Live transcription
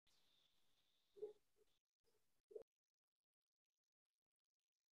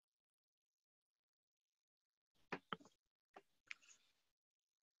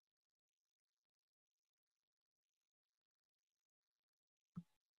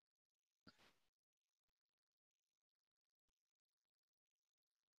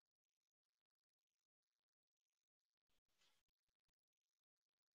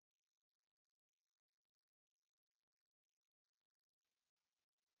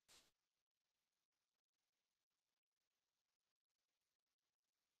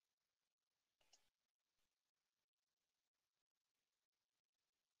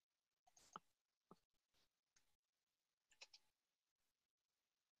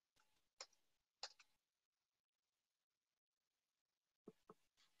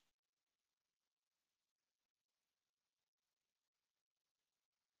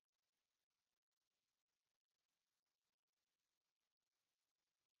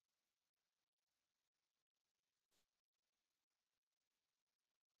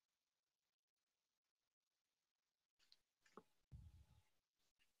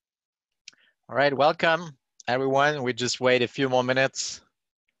All right, welcome everyone. We just wait a few more minutes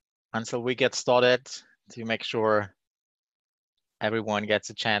until we get started to make sure everyone gets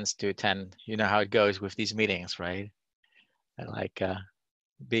a chance to attend. You know how it goes with these meetings, right? And like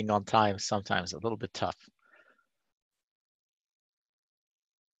being on time sometimes a little bit tough.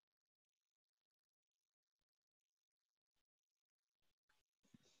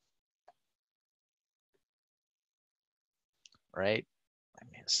 Right,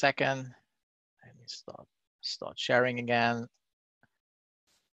 give me a second. Let me start sharing again.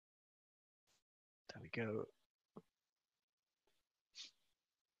 There we go.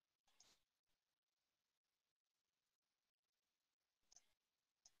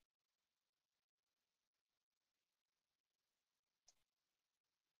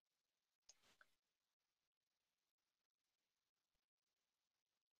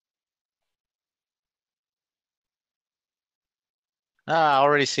 I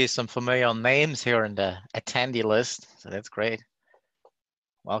already see some familiar names here in the attendee list, so that's great.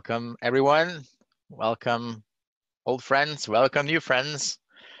 Welcome everyone. Welcome old friends. Welcome new friends.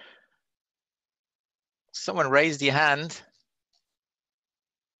 Someone raised your hand.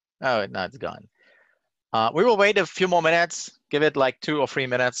 Oh, no, it's gone. We will wait a few more minutes, give it like 2 or 3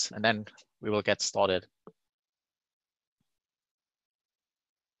 minutes, and then we will get started.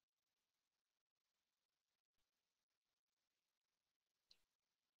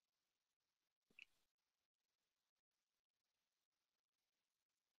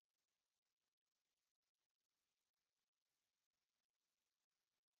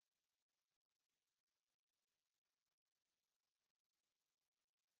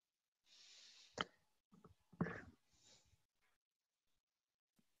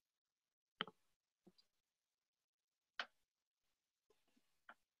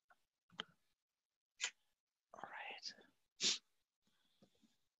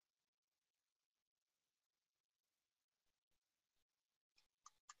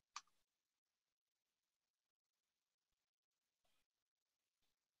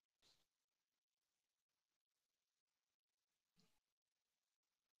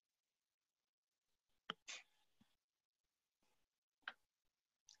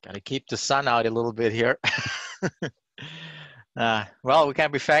 Got to keep the sun out a little bit here. Well, we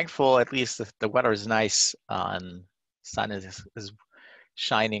can be thankful. At least the weather is nice, and sun is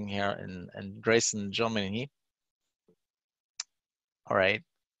shining here in Dresden, Germany. All right.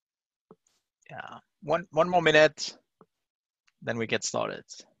 Yeah. One more minute, then we get started.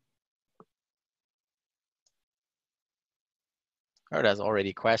 Oh, there's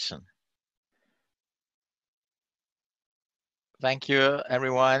already a question. Thank you,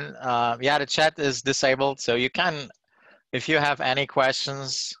 everyone. Yeah, the chat is disabled, so you can, if you have any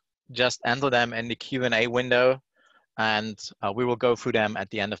questions, just enter them in the Q&A window, and we will go through them at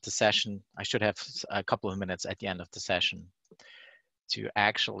the end of the session. I should have a couple of minutes at the end of the session to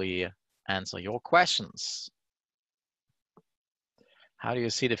actually answer your questions. How do you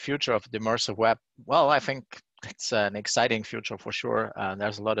see the future of the immersive web? Well, I think it's an exciting future for sure.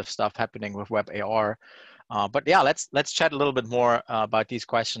 There's a lot of stuff happening with web AR. But yeah, let's chat a little bit more about these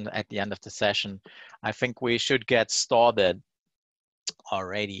questions at the end of the session. I think we should get started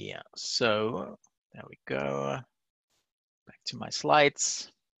already. So there we go. Back to my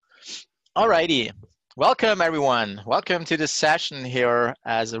slides. Alrighty. Welcome everyone. Welcome to this session here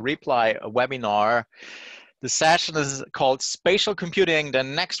as a reply webinar. The session is called Spatial Computing, the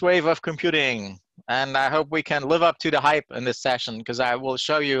next wave of computing. And I hope we can live up to the hype in this session, because I will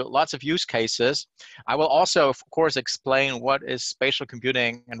show you lots of use cases. I will also, of course, explain what is spatial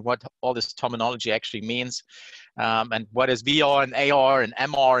computing and what all this terminology actually means, and what is VR and AR and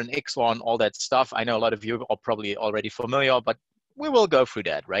MR and XR and all that stuff. I know a lot of you are probably already familiar, but we will go through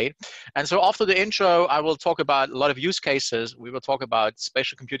that, right? And so after the intro, I will talk about a lot of use cases. We will talk about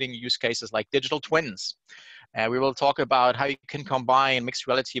spatial computing use cases like digital twins. We will talk about how you can combine mixed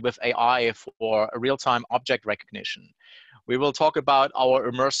reality with AI for real-time object recognition. We will talk about our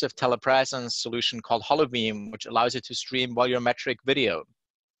immersive telepresence solution called HoloBeam, which allows you to stream volumetric video.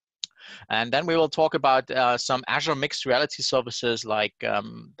 And then we will talk about some Azure mixed reality services like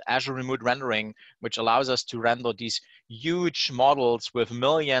Azure Remote Rendering, which allows us to render these huge models with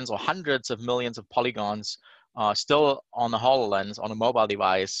millions or hundreds of millions of polygons still on the HoloLens, on a mobile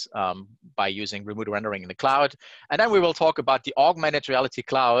device, by using remote rendering in the cloud. And then we will talk about the augmented reality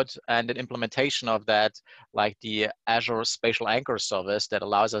cloud and an implementation of that, like the Azure Spatial Anchors service that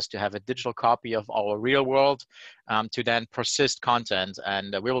allows us to have a digital copy of our real world to then persist content.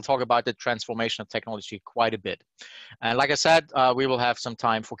 And we will talk about the transformation of technology quite a bit. And like I said, we will have some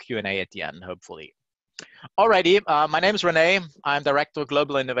time for Q&A at the end, hopefully. Alrighty, my name is Rene. I'm Director of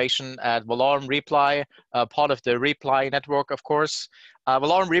Global Innovation at Valorum Reply, part of the Reply network, of course.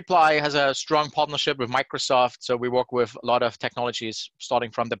 Valorum Reply has a strong partnership with Microsoft, so we work with a lot of technologies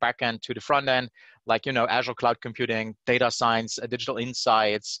starting from the back end to the front end, like, Azure Cloud Computing, data science, digital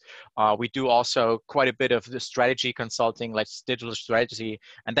insights. We do also quite a bit of the strategy consulting, like digital strategy,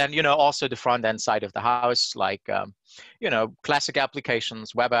 and then, also the front end side of the house, like, classic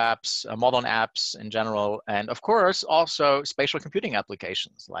applications, web apps, modern apps in general, and of course, also spatial computing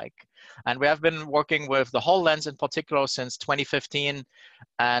applications. And we have been working with the HoloLens in particular since 2015.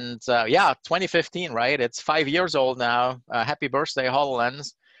 And yeah, 2015, right? It's 5 years old now. Happy birthday,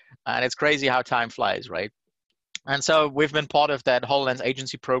 HoloLens. And it's crazy how time flies, right? And so we've been part of that HoloLens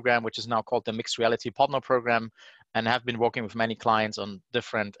agency program, which is now called the Mixed Reality Partner Program, and have been working with many clients on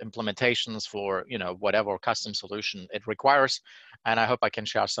different implementations for, whatever custom solution it requires. And I hope I can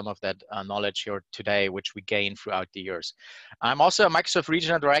share some of that knowledge here today, which we gained throughout the years. I'm also a Microsoft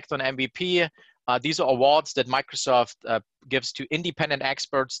Regional Director on MVP. These are awards that Microsoft gives to independent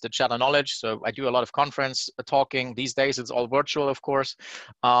experts that share knowledge. So I do a lot of conference talking. These days, it's all virtual, of course.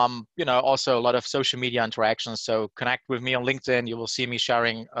 Also a lot of social media interactions. So connect with me on LinkedIn. You will see me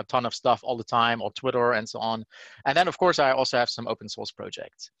sharing a ton of stuff all the time, or Twitter and so on. And then, of course, I also have some open source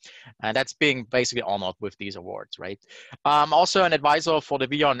projects. And that's being basically honored with these awards, right? I'm also an advisor for the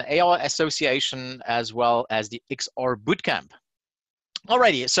VR and AR Association, as well as the XR Bootcamp.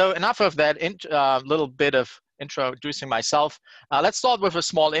 Alrighty, so enough of that little bit of introducing myself. Let's start with a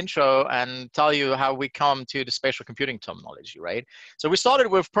small intro and tell you how we come to the spatial computing terminology, right? So we started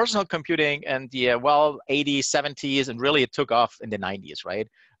with personal computing in the, 80s, 70s, and really it took off in the 90s, right?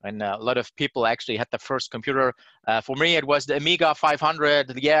 And a lot of people actually had the first computer. For me, it was the Amiga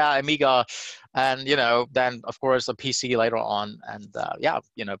 500, yeah, Amiga. And, then of course a PC later on. And yeah,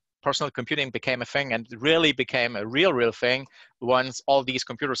 personal computing became a thing, and really became a real thing once all these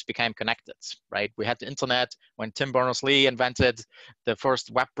computers became connected, right? We had the internet when Tim Berners-Lee invented the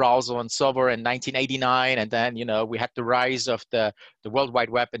first web browser and server in 1989. And then, we had the rise of the World Wide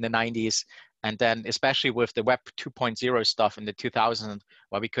Web in the 90s. And then especially with the Web 2.0 stuff in the 2000s,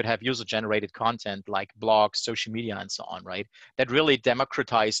 where we could have user-generated content like blogs, social media, and so on, right? That really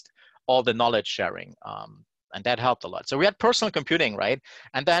democratized all the knowledge sharing. And that helped a lot. So we had personal computing, right?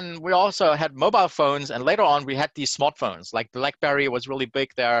 And then we also had mobile phones, and later on we had these smartphones, like BlackBerry was really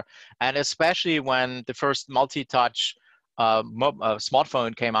big there. And especially when the first multi-touch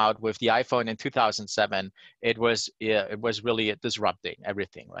smartphone came out with the iPhone in 2007, it was really disrupting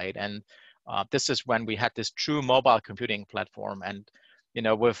everything, right? And this is when we had this true mobile computing platform. And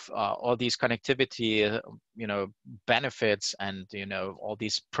with all these connectivity, benefits, and, all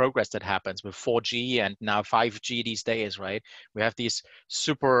these progress that happens with 4G and now 5G these days, right? We have these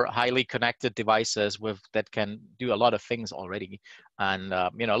super highly connected devices that can do a lot of things already. And,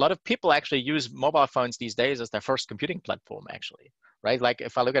 a lot of people actually use mobile phones these days as their first computing platform, actually, right? Like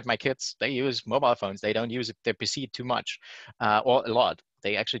if I look at my kids, they use mobile phones. They don't use their PC too much or a lot.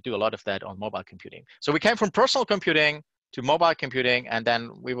 They actually do a lot of that on mobile computing. So we came from personal computing to mobile computing, and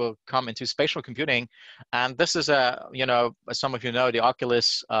then we will come into spatial computing. And this is as some of you know, the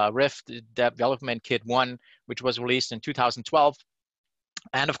Oculus Rift Development Kit 1, which was released in 2012.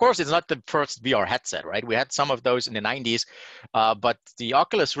 And of course, it's not the first VR headset, right? We had some of those in the 90s, but the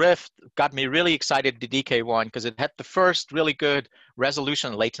Oculus Rift got me really excited, the DK1, because it had the first really good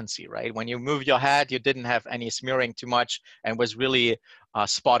resolution latency, right? When you move your head, you didn't have any smearing too much, and was really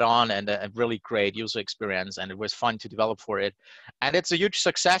spot on, and a really great user experience, and it was fun to develop for it. And it's a huge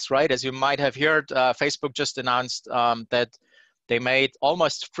success, right? As you might have heard, Facebook just announced that they made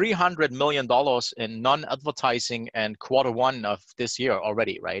almost $300 million in non-advertising in Q1 of this year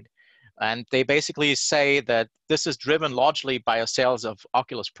already, right? And they basically say that this is driven largely by sales of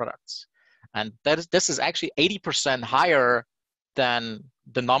Oculus products. And this is actually 80% higher than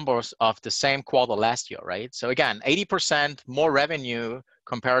the numbers of the same quarter last year, right? So again, 80% more revenue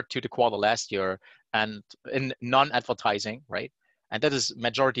compared to the quarter last year, and in non-advertising, right? And that is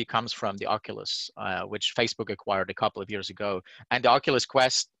majority comes from the Oculus, which Facebook acquired a couple of years ago. And the Oculus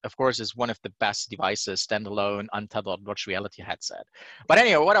Quest, of course, is one of the best devices, standalone, untethered virtual reality headset. But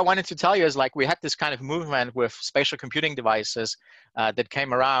anyway, what I wanted to tell you is, like, we had this kind of movement with spatial computing devices that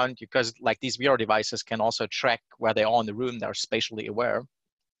came around, because like these VR devices can also track where they are in the room. They're spatially aware.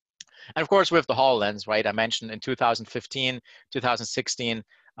 And of course, with the HoloLens, right? I mentioned in 2015, 2016,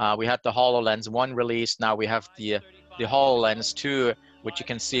 we had the HoloLens 1 release. Now we have the HoloLens 2, which you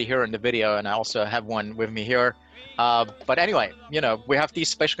can see here in the video, and I also have one with me here. But anyway, we have these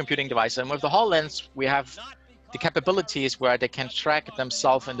spatial computing devices, and with the HoloLens, we have the capabilities where they can track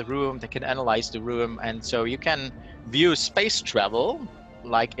themselves in the room, they can analyze the room, and so you can view space travel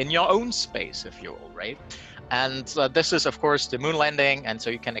like in your own space, if you will, right? And this is, of course, the moon landing, and so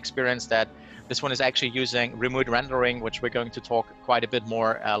you can experience that. This one is actually using remote rendering, which we're going to talk quite a bit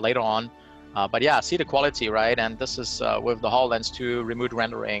more later on. But yeah, see the quality, right? And this is with the HoloLens 2 remote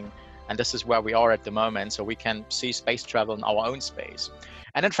rendering, and this is where we are at the moment, so we can see space travel in our own space.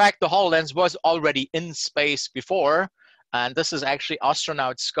 And in fact, the HoloLens was already in space before, and this is actually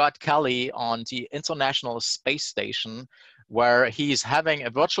astronaut Scott Kelly on the International Space Station, where he's having a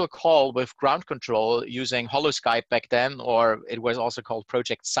virtual call with ground control using HoloSkype back then, or it was also called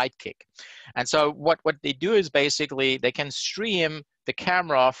Project Sidekick. And so what they do is basically they can stream the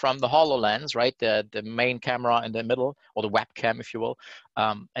camera from the HoloLens, right, the main camera in the middle, or the webcam, if you will,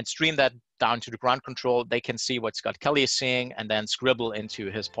 and stream that down to the ground control. They can see what Scott Kelly is seeing and then scribble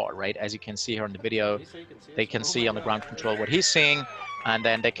into his part, right? As you can see here in the video, they can see on the ground control what he's seeing, and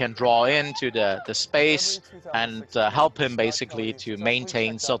then they can draw into the space and help him basically to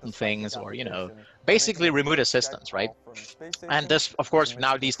maintain certain things, or, you know, basically remote assistance, right? And this, of course,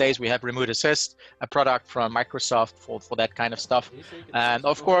 now these days we have Remote Assist, a product from Microsoft for that kind of stuff. And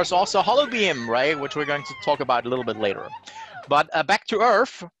of course also HoloBeam, right, which we're going to talk about a little bit later. But back to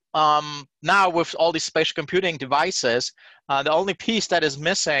Earth, now with all these spatial computing devices, the only piece that is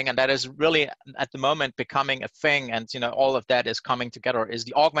missing, and that is really at the moment becoming a thing, and, you know, all of that is coming together, is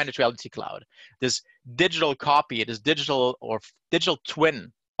the augmented reality cloud. This digital copy, this digital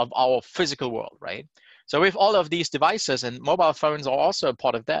twin of our physical world, right? So with all of these devices, and mobile phones are also a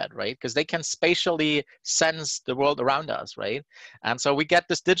part of that, right? Because they can spatially sense the world around us, right? And so we get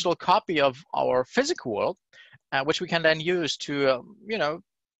this digital copy of our physical world, which we can then use to, you know,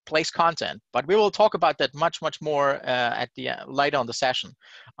 place content. But we will talk about that much more at the later on the session.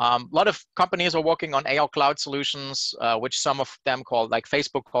 A lot of companies are working on AR cloud solutions, which some of them call, like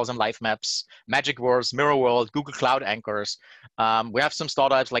Facebook calls them life maps, Magic Words, Mirror World, Google Cloud Anchors. We have some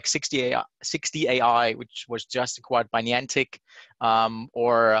startups like 60 AI, which was just acquired by Niantic,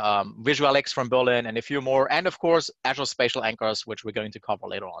 or VisualX from Berlin, and a few more. And of course, Azure Spatial Anchors, which we're going to cover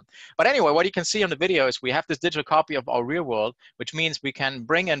later on. But anyway, what you can see on the video is we have this digital copy of our real world, which means we can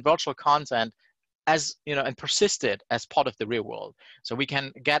bring in virtual content as, you know, and persist it as part of the real world. So we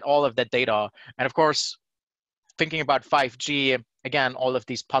can get all of that data. And of course, thinking about 5G, again, all of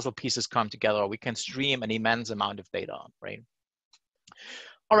these puzzle pieces come together. We can stream an immense amount of data, right?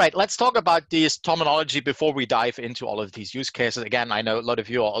 All right, let's talk about this terminology before we dive into all of these use cases. Again, I know a lot of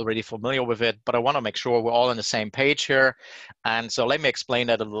you are already familiar with it, but I want to make sure we're all on the same page here. And so let me explain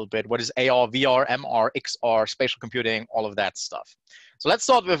that a little bit. What is AR, VR, MR, XR, spatial computing, all of that stuff. So let's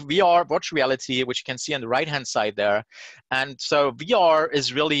start with VR, virtual reality, which you can see on the right-hand side there. And so VR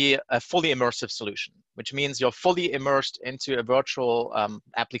is really a fully immersive solution, which means you're fully immersed into a virtual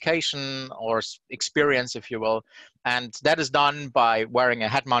application or experience, if you will. And that is done by wearing a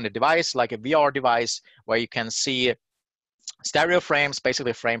head-mounted device, like a VR device, where you can see stereo frames,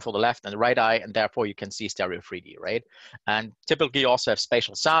 basically a frame for the left and the right eye, and therefore you can see stereo 3D, right? And typically you also have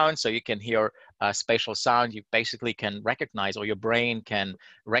spatial sound, so you can hear spatial sound. You basically can recognize, or your brain can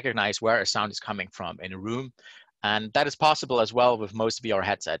recognize where a sound is coming from in a room. And that is possible as well with most VR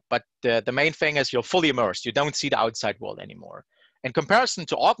headset. But the main thing is you're fully immersed. You don't see the outside world anymore. In comparison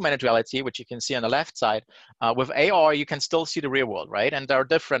to augmented reality, which you can see on the left side, with AR, you can still see the real world, right? And there are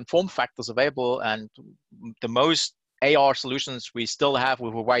different form factors available, and the most AR solutions we still have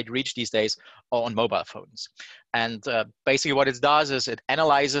with a wide reach these days are on mobile phones. And basically what it does is it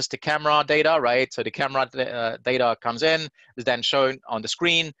analyzes the camera data, right? So the camera data comes in, is then shown on the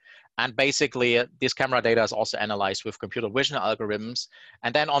screen. And basically this camera data is also analyzed with computer vision algorithms.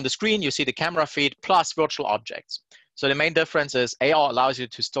 And then on the screen, you see the camera feed plus virtual objects. So the main difference is AR allows you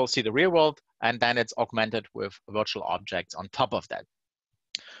to still see the real world, and then it's augmented with virtual objects on top of that.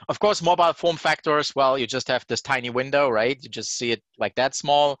 Of course, mobile form factors, well, you just have this tiny window, right? You just see it like that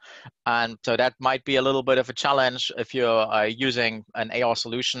small. And so that might be a little bit of a challenge if you're using an AR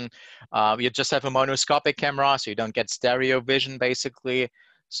solution. You just have a monoscopic camera, so you don't get stereo vision, basically.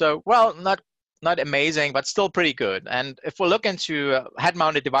 So, well, not amazing, but still pretty good. And if we look into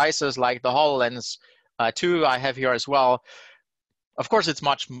head-mounted devices like the HoloLens 2 I have here as well, of course, it's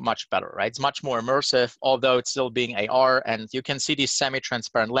much better, right? It's much more immersive, although it's still being AR, and you can see these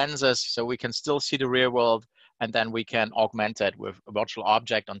semi-transparent lenses, so we can still see the real world. and then we can augment it with a virtual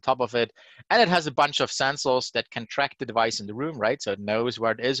object on top of it. And it has a bunch of sensors that can track the device in the room, right? So it knows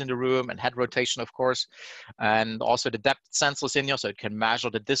where it is in the room, and head rotation, of course, and also the depth sensors in here, so it can measure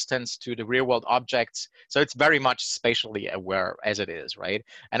the distance to the real world objects. So it's very much spatially aware as it is, right?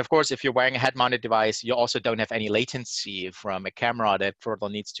 And of course, if you're wearing a head-mounted device, you also don't have any latency from a camera that further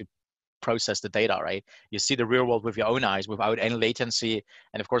needs to process the data, right? You see the real world with your own eyes without any latency.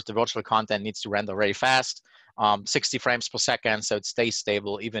 And of course, the virtual content needs to render very fast, 60 frames per second, so it stays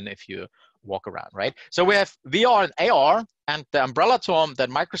stable even if you walk around, right? So we have VR and AR, and the umbrella term that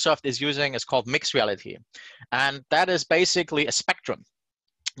Microsoft is using is called mixed reality. And that is basically a spectrum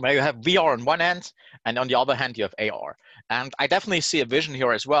where you have VR on one end, and on the other hand, you have AR. And I definitely see a vision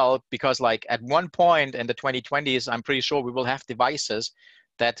here as well, because like at one point in the 2020s, I'm pretty sure we will have devices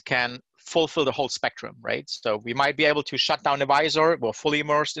that can fulfill the whole spectrum, right? So we might be able to shut down the visor, we're fully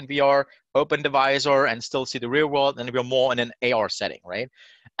immersed in VR, open the visor and still see the real world, and we're more in an AR setting, right?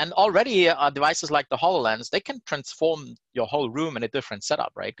 And already devices like the HoloLens, they can transform your whole room in a different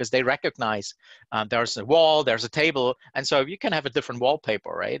setup, right? Because they recognize there's a wall, there's a table, and so you can have a different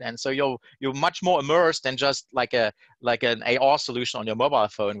wallpaper, right? And so you're much more immersed than just like an AR solution on your mobile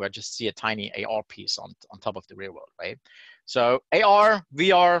phone where you just see a tiny AR piece on top of the real world, right? So AR,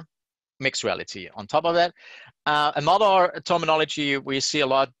 VR, mixed reality. On top of that, another terminology we see a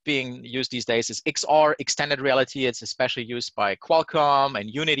lot being used these days is XR, extended reality. It's especially used by Qualcomm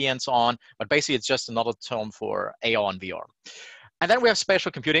and Unity and so on, but basically it's just another term for AR and VR. And then we have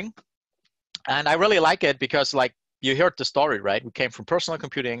spatial computing. And I really like it because like you heard the story, right? We came from personal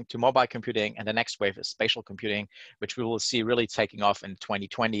computing to mobile computing, and the next wave is spatial computing, which we will see really taking off in the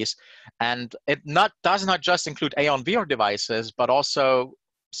 2020s. And it does not just include AR and VR devices, but also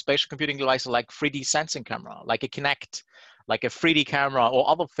spatial computing devices like 3D sensing camera, like a Kinect, like a 3D camera, or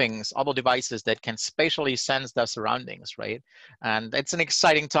other things, other devices that can spatially sense their surroundings, right? And it's an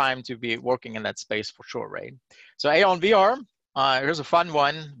exciting time to be working in that space for sure, right? So AR and VR, here's a fun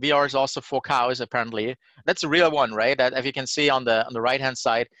one. VR is also for cows, apparently. That's a real one, right? That if you can see on the right-hand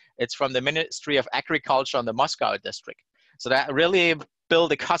side, it's from the Ministry of Agriculture in the Moscow district. So that really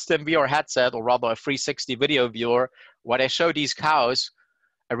built a custom VR headset, or rather a 360 video viewer, where they show these cows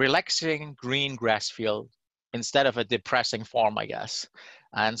a relaxing green grass field instead of a depressing farm, I guess.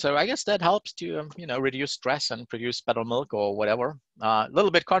 And so I guess that helps to, reduce stress and produce better milk or whatever. A little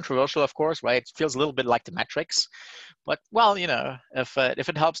bit controversial, of course, right? It feels a little bit like the Matrix, but well, if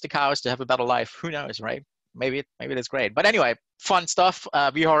it helps the cows to have a better life, who knows, right? Maybe that's great. But anyway, fun stuff.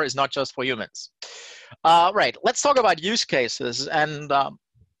 VR is not just for humans. Right, let's talk about use cases. And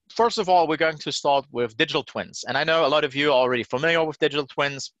first of all, we're going to start with digital twins. And I know a lot of you are already familiar with digital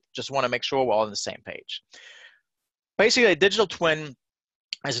twins. Just want to make sure we're all on the same page. Basically, a digital twin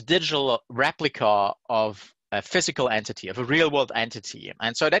is a digital replica of a physical entity, of a real world entity.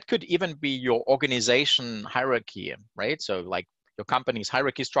 And so that could even be your organization hierarchy, right? So like your company's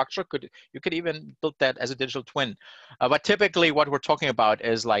hierarchy structure, you could even build that as a digital twin. But typically what we're talking about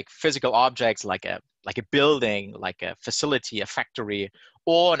is like physical objects, like a building, like a facility, a factory,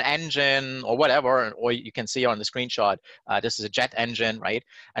 or an engine or whatever, or you can see on the screenshot, this is a jet engine, right?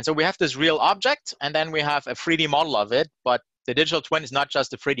 And so we have this real object, and then we have a 3D model of it, but the digital twin is not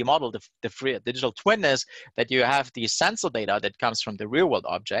just a 3D model. The digital twin is that you have the sensor data that comes from the real world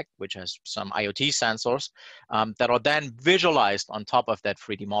object, which has some IoT sensors that are then visualized on top of that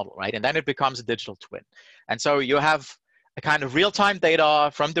 3D model, right? And then it becomes a digital twin. And so you have a kind of real-time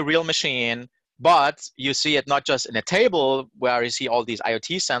data from the real machine, but you see it not just in a table where you see all these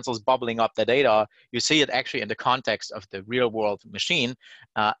IoT sensors bubbling up the data, you see it actually in the context of the real world machine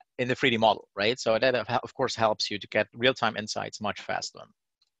in the 3D model, right? So that of course helps you to get real-time insights much faster.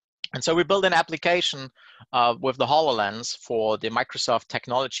 And so we built an application with the HoloLens for the Microsoft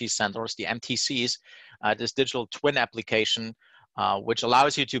Technology Centers, the MTCs, this digital twin application, which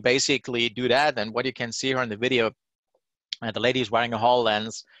allows you to basically do that. And what you can see here in the video, the lady is wearing a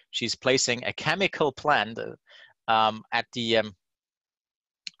HoloLens. She's placing a chemical plant at the,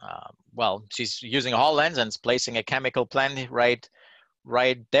 she's using a HoloLens and is placing a chemical plant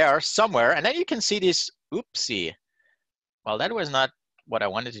right there somewhere. And then you can see this, oopsie. Well, that was not what I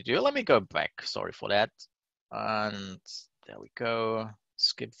wanted to do. Let me go back, sorry for that. And there we go,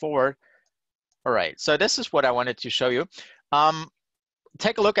 skip forward. All right, so this is what I wanted to show you.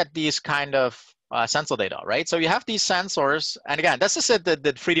 Take a look at these kind of sensor data, right? So you have these sensors, and again, this is the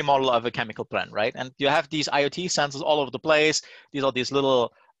 3D model of a chemical plant, right? And you have these IoT sensors all over the place. These are these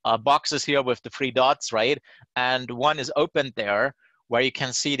little boxes here with the 3 dots, right? And one is opened there where you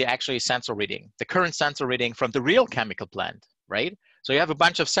can see the actual sensor reading, the current sensor reading from the real chemical plant, right? So you have a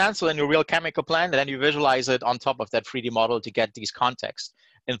bunch of sensors in your real chemical plant, and then you visualize it on top of that 3D model to get these context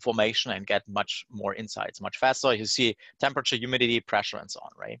information and get much more insights much faster. You see temperature, humidity, pressure, and so on,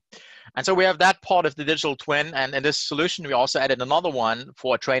 right? And so we have that part of the digital twin. And in this solution, we also added another one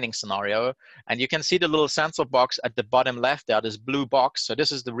for a training scenario. And you can see the little sensor box at the bottom left there, this blue box. So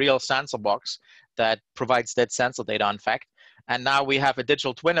this is the real sensor box that provides that sensor data, in fact. And now we have a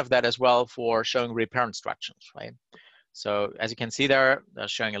digital twin of that as well for showing repair instructions, right? So as you can see there, they're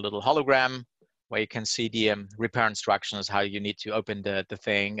showing a little hologram where you can see the repair instructions, how you need to open the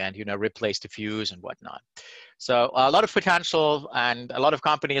thing and, you know, replace the fuse and whatnot. So a lot of potential, and a lot of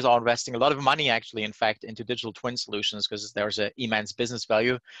companies are investing a lot of money, actually, in fact, into digital twin solutions because there's an immense business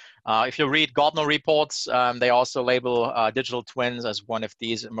value. If you read Gartner reports, they also label digital twins as one of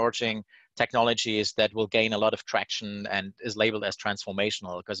these emerging technologies that will gain a lot of traction and is labeled as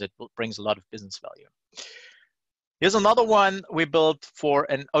transformational because it brings a lot of business value. Here's another one we built for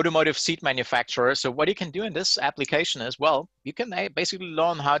an automotive seat manufacturer. So what you can do in this application is, well, you can basically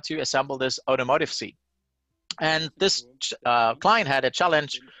learn how to assemble this automotive seat. And this client had a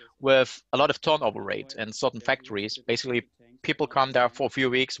challenge with a lot of turnover rate in certain factories. Basically, people come there for a few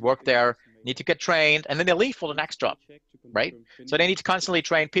weeks, work there, need to get trained, and then they leave for the next job, right? So they need to constantly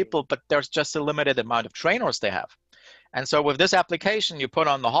train people, but there's just a limited amount of trainers they have. And so with this application, you put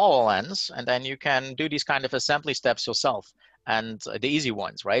on the HoloLens, and then you can do these kind of assembly steps yourself, and the easy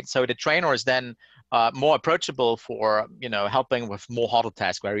ones, right? So the trainer is then more approachable for, you know, helping with more harder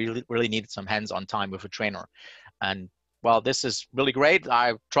tasks where you really need some hands-on time with a trainer. And well, this is really great.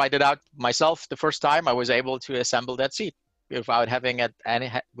 I tried it out myself the first time. I was able to assemble that seat without having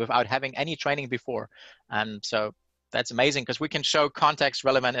any training before. And so that's amazing because we can show context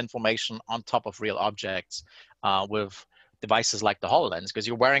relevant information on top of real objects with devices like the HoloLens, because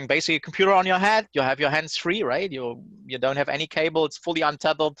you're wearing basically a computer on your head. You have your hands free, right? You don't have any cable. It's fully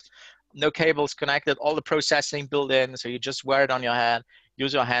untethered, no cables connected, all the processing built in. So you just wear it on your head,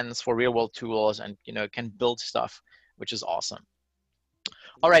 use your hands for real world tools, and, you know, can build stuff, which is awesome.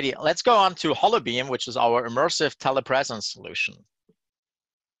 Alrighty, let's go on to HoloBeam, which is our immersive telepresence solution.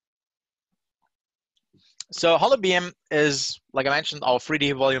 So HoloBeam is, like I mentioned, our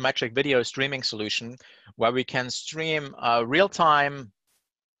 3D volumetric video streaming solution where we can stream real-time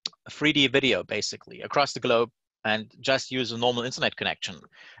 3D video basically across the globe and just use a normal internet connection.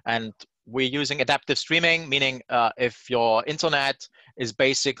 And we're using adaptive streaming, meaning if your internet is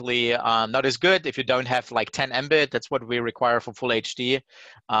basically not as good, if you don't have like 10 Mbit, that's what we require for full HD.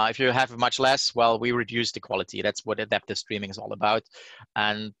 If you have much less, well, we reduce the quality. That's what adaptive streaming is all about.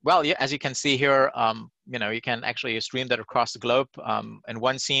 And well, yeah, as you can see here, you know, you can actually stream that across the globe. In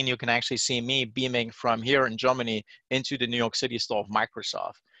one scene, you can actually see me beaming from here in Germany into the New York City store of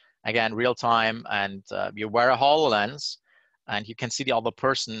Microsoft. Again, real time, and you wear a HoloLens, and you can see the other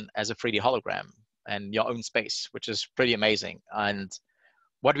person as a 3D hologram in your own space, which is pretty amazing. And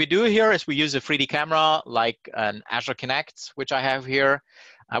what we do here is we use a 3D camera like an Azure Connect, which I have here.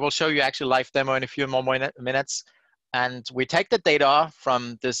 I will show you actually live demo in a few more minutes. And we take the data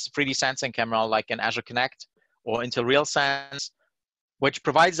from this 3D sensing camera like an Azure Connect or into RealSense, which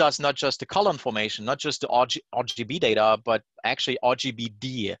provides us not just the color information, not just the RGB data, but actually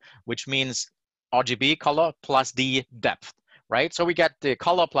RGBD, which means RGB color plus D depth, right? So we get the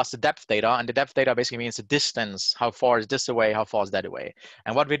color plus the depth data, and the depth data basically means the distance, how far is this away, how far is that away.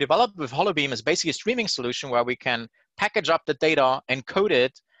 And what we developed with HoloBeam is basically a streaming solution where we can package up the data, encode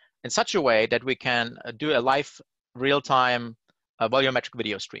it in such a way that we can do a live real-time volumetric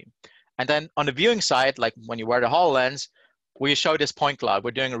video stream. And then on the viewing side, like when you wear the HoloLens, we show this point cloud.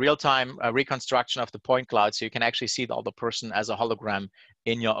 We're doing a real-time reconstruction of the point cloud, so you can actually see the other person as a hologram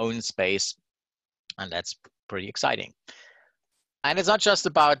in your own space, and that's pretty exciting. And it's not just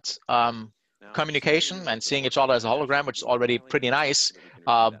about communication and seeing each other as a hologram, which is already pretty nice,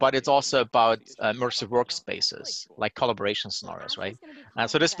 but it's also about immersive workspaces, like collaboration scenarios, right?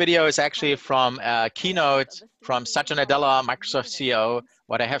 So this video is actually from a keynote from Satya Nadella, Microsoft CEO,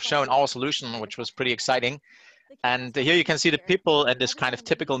 what I have shown our solution, which was pretty exciting. And here you can see the people at this kind of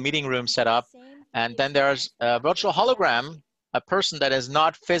typical meeting room setup. And then there's a virtual hologram, a person that is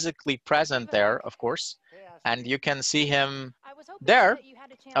not physically present there, of course. And you can see him there.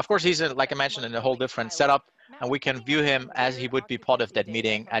 Of course, he's, like I mentioned, in a whole different setup. And we can view him as he would be part of that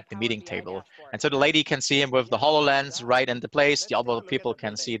meeting at the meeting table. And so the lady can see him with the HoloLens right into place. The other people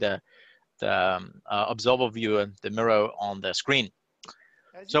can see the observer view and the mirror on the screen.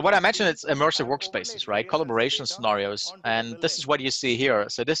 So what I mentioned, it's immersive workspaces, right? Collaboration scenarios. And this is what you see here.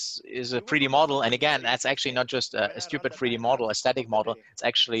 So this is a 3D model. And again, that's actually not just a stupid 3D model, a static model. It's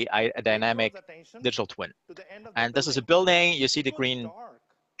actually a dynamic digital twin. And this is a building. You see the green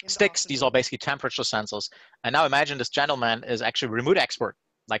sticks. These are basically temperature sensors. And now imagine this gentleman is actually a remote expert,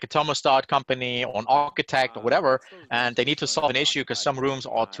 like a thermostat company or an architect or whatever, and they need to solve an issue because some rooms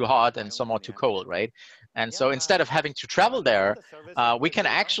are too hot and some are too cold, right? And so instead of having to travel there, we can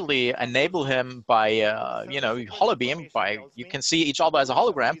actually enable him by, HoloBeam, by, you can see each other as a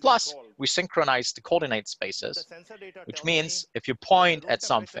hologram, plus we synchronize the coordinate spaces, which means if you point at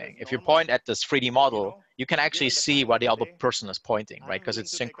something, if you point at this 3D model, you can actually see where the other person is pointing, right? Because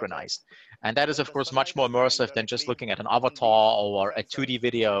it's synchronized. And that is, of course, much more immersive than just looking at an avatar or a 2D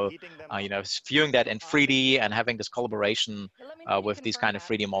video, viewing that in 3D and having this collaboration with these kind of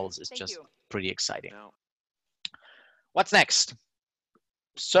 3D models is just pretty exciting. What's next?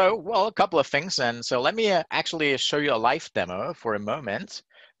 So, well, a couple of things. And so let me actually show you a live demo for a moment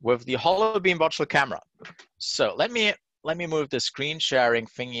with the HoloBeam virtual camera. So let me move the screen sharing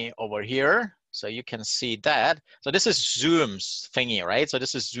thingy over here so you can see that. So this is Zoom's thingy, right? So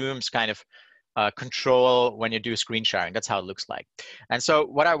this is Zoom's kind of control when you do screen sharing. That's how it looks like. And so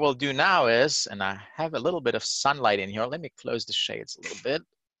what I will do now is, and I have a little bit of sunlight in here. Let me close the shades a little bit.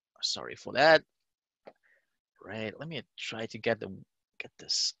 Sorry for that. Right, let me try to get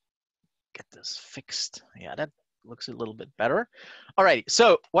this fixed. Yeah, that looks a little bit better. All right,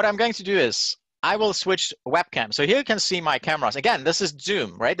 so what I'm going to do is I will switch webcam. So here you can see my cameras. Again, this is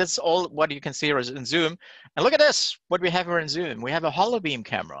Zoom, right? That's all what you can see here is in Zoom. And look at this, what we have here in Zoom. We have a HoloBeam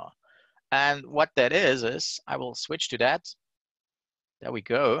camera. And what that is I will switch to that. There we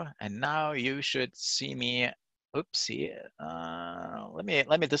go. And now you should see me. Oopsie. Let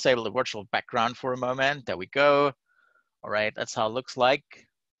me disable the virtual background for a moment. There we go. All right, that's how it looks like.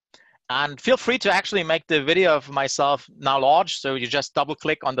 And feel free to actually make the video of myself now large. So you just double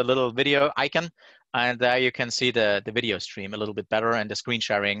click on the little video icon and there you can see the video stream a little bit better and the screen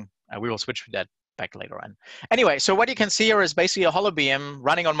sharing. We will switch to that back later on. Anyway, so what you can see here is basically a HoloBeam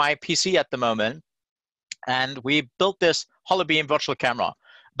running on my PC at the moment. And we built this HoloBeam virtual camera.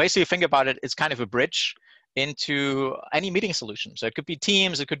 Basically, think about it, it's kind of a bridge into any meeting solution. So it could be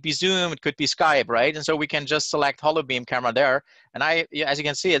Teams, it could be Zoom, it could be Skype, right? And so we can just select HoloBeam camera there. And as you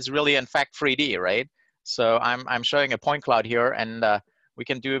can see, it's really in fact 3D, right? So I'm showing a point cloud here and we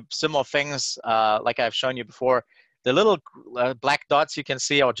can do similar things like I've shown you before. The little black dots you can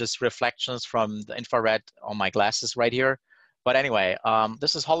see are just reflections from the infrared on my glasses right here. But anyway,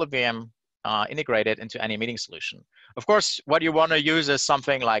 this is HoloBeam integrated into any meeting solution. Of course, what you want to use is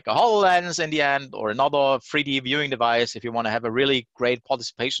something like a HoloLens in the end, or another 3D viewing device if you want to have a really great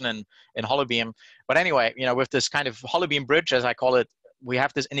participation in HoloBeam. But anyway, with this kind of HoloBeam bridge, as I call it, we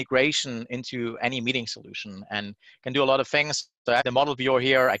have this integration into any meeting solution and can do a lot of things. So I have the model viewer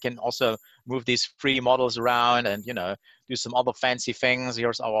here. I can also move these 3D models around and do some other fancy things.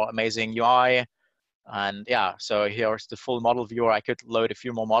 Here's our amazing UI. And yeah, so here's the full model viewer. I could load a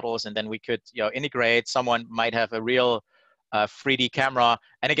few more models and then we could integrate. Someone might have a real 3D camera.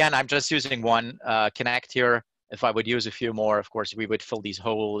 And again, I'm just using one Connect here. If I would use a few more, of course, we would fill these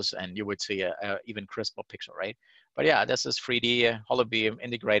holes and you would see a even crisper picture, right? But yeah, this is 3D HoloBeam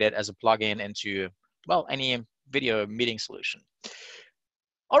integrated as a plugin into, well, any video meeting solution.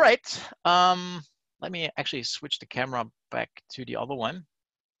 All right, let me actually switch the camera back to the other one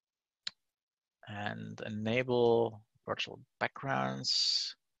and enable virtual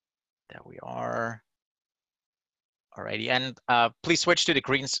backgrounds. There we are. Alrighty, and please switch to the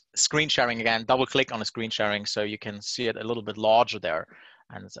screen sharing again. Double click on the screen sharing so you can see it a little bit larger there.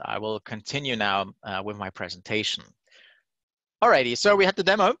 And I will continue now with my presentation. Alrighty, so we had the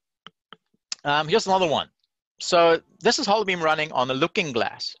demo. Here's another one. So this is HoloBeam running on a looking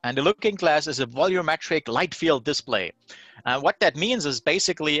glass. And the looking glass is a volumetric light field display. What that means is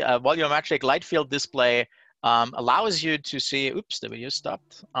basically a volumetric light field display allows you to see, oops, the video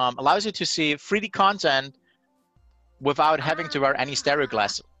stopped, allows you to see 3D content without having to wear any stereo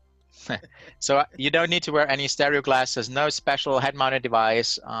glasses. So you don't need to wear any stereo glasses, no special head-mounted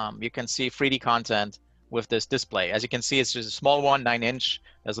device. You can see 3D content with this display. As you can see, it's just a small one, 9-inch.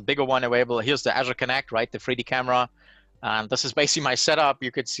 There's a bigger one available. Here's the Azure Connect, right? The 3D camera. This is basically my setup.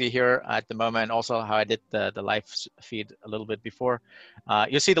 You could see here at the moment also how I did the live feed a little bit before.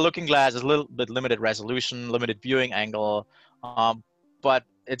 You see the looking glass is a little bit limited resolution, limited viewing angle, but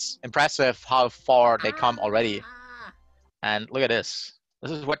it's impressive how far they come already. And look at this. This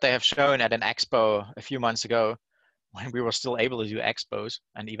is what they have shown at an expo a few months ago when we were still able to do expos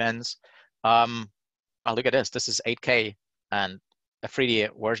and events. Oh, look at this. This is 8K and a 3D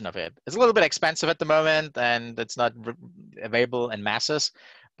version of it. It's a little bit expensive at the moment, and it's not available in masses.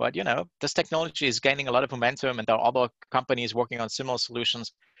 But you know, this technology is gaining a lot of momentum, and there are other companies working on similar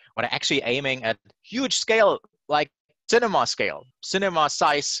solutions, but are actually aiming at huge scale, like cinema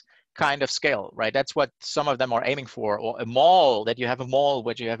size kind of scale, right? That's what some of them are aiming for, or a mall, that you have a mall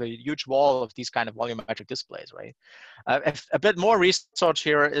where you have a huge wall of these kind of volumetric displays, right? A bit more research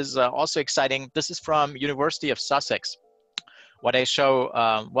here is also exciting. This is from University of Sussex, what they show,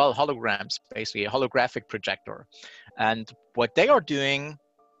 well, holograms, basically a holographic projector. And what they are doing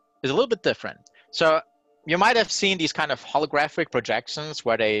is a little bit different. So you might have seen these kind of holographic projections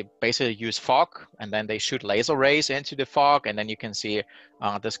where they basically use fog, and then they shoot laser rays into the fog, and then you can see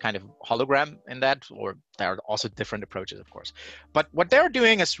this kind of hologram in that, or there are also different approaches, of course. But what they're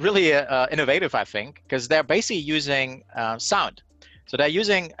doing is really innovative, I think, because they're basically using sound. So they're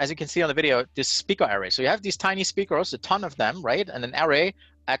using, as you can see on the video, this speaker array. So you have these tiny speakers, a ton of them, right? And an array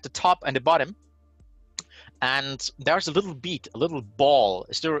at the top and the bottom. And there's a little bead, a little ball,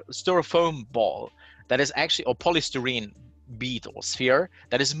 a styrofoam ball that is actually, or polystyrene bead or sphere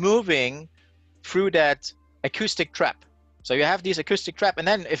that is moving through that acoustic trap. So you have these acoustic trap, and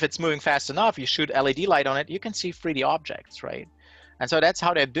then if it's moving fast enough, you shoot LED light on it, you can see 3D objects, right? And so that's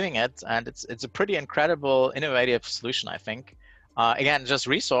how they're doing it, and it's a pretty incredible, innovative solution, I think. Again, just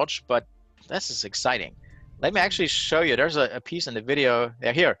research, but this is exciting. Let me actually show you. There's a piece in the video.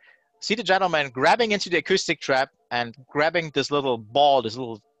 They're here. See the gentleman grabbing into the acoustic trap and grabbing this little ball, this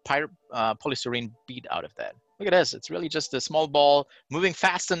little polystyrene bead out of that. Look at this. It's really just a small ball moving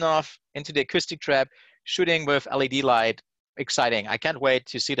fast enough into the acoustic trap, shooting with LED light. Exciting. I can't wait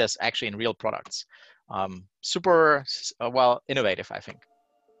to see this actually in real products. Super, well, innovative, I think.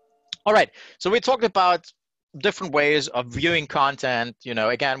 All right. So we talked about different ways of viewing content. You know,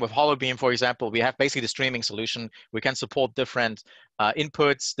 again, with HoloBeam, for example, we have basically the streaming solution. We can support different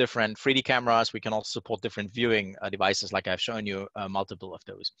inputs, different 3D cameras. We can also support different viewing devices, like I've shown you multiple of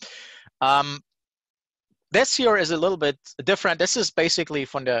those. This here is a little bit different. This is basically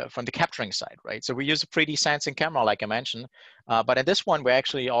from the capturing side, right? So we use a 3D sensing camera, like I mentioned, but in this one, we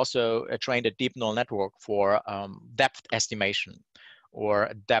actually also trained a deep neural network for depth estimation,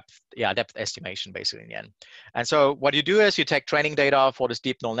 or depth estimation, basically, in the end. And so what you do is you take training data for this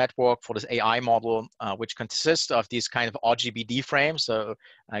deep neural network, for this AI model, which consists of these kind of RGBD frames. So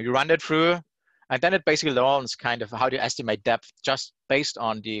you run it through, and then it basically learns kind of how to estimate depth just based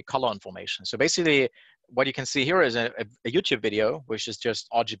on the color information. So basically, what you can see here is a YouTube video, which is just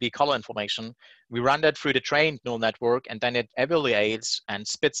RGB color information. We run that through the trained neural network, and then it evaluates and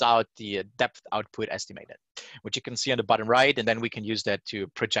spits out the depth output estimated, which you can see on the bottom right, and then we can use that to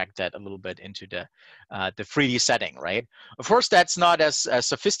project that a little bit into the 3D setting, right? Of course, that's not as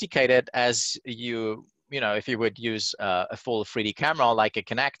sophisticated as you know, if you would use a full 3D camera like a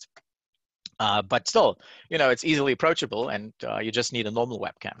Kinect, but still, you know, it's easily approachable, and you just need a normal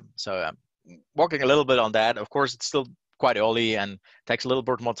webcam. So working a little bit on that. Of course, it's still quite early and takes a little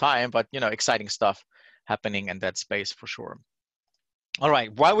bit more time, but you know, exciting stuff happening in that space for sure. All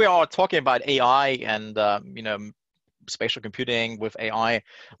right, while we are talking about AI and you know, spatial computing with AI,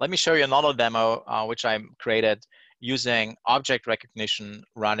 let me show you another demo which I created using object recognition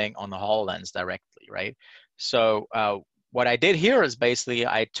running on the HoloLens directly, right? So what I did here is basically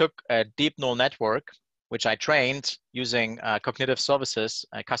I took a deep neural network, which I trained using cognitive services,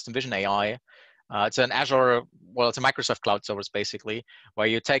 custom vision AI. It's an Azure, well, it's a Microsoft cloud service, basically, where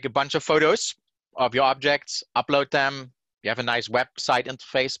you take a bunch of photos of your objects, upload them. You have a nice website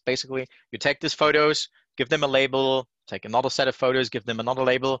interface, basically. You take these photos, give them a label, take another set of photos, give them another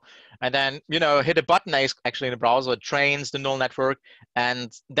label, and then, you know, hit a button actually in the browser, it trains the neural network,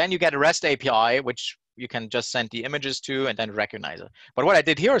 and then you get a REST API, which you can just send the images to and then recognize it. But what I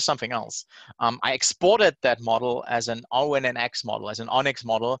did here is something else. I exported that model as an ONNX model, as an ONNX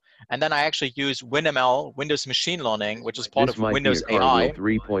model, and then I actually use WinML, Windows Machine Learning, which is part of Windows AI,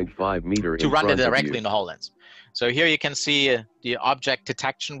 3.5 meter to run it directly in the HoloLens. So here you can see the object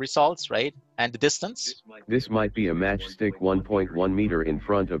detection results, right? And the distance. This might be a matchstick 1.1 meter in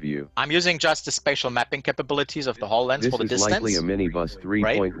front of you. I'm using just the spatial mapping capabilities of the HoloLens for the distance. This is likely a minibus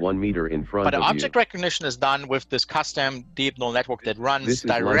 3.1 meter in front of you. But the object recognition is done with this custom deep neural network that runs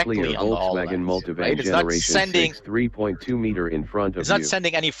directly on the HoloLens. Right? It's not sending 3.2 meter in front of you. It's not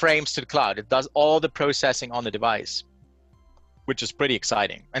sending any frames to the cloud. It does all the processing on the device, which is pretty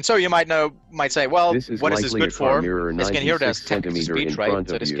exciting. And so you might say, well, what is this good for? As you can hear, there's text-to-speech, right?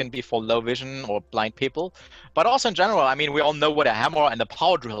 So this can be for low vision or blind people. But also in general, I mean, we all know what a hammer and a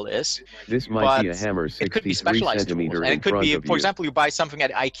power drill is. This might be a hammer 63 centimeters in front of you. And it could be, for example, you buy something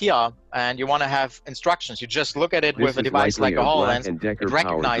at IKEA and you want to have instructions, you just look at it This with a is device like likely a a Black HoloLens. & Decker It power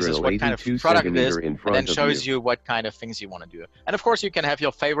recognizes drill what kind of 82 product it is, centimeter in and then front of shows you. you what kind of things you want to do. And of course, you can have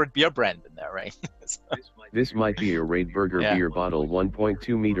your favorite beer brand in there, right? This might be a Raidburger Yeah. beer bottle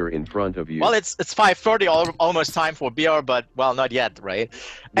 1.2 meter in front of you. Well, it's 5:30, almost time for beer, but well, not yet, right? This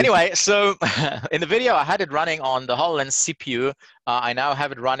Anyway, so in the video, I had it running on the HoloLens CPU. I now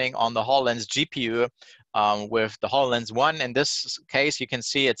have it running on the HoloLens GPU with the HoloLens 1. In this case, you can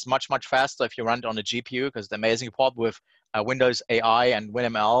see it's much, much faster if you run it on the GPU, because the amazing part with Windows AI and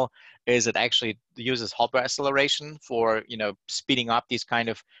WinML is it actually uses hardware acceleration for speeding up these kind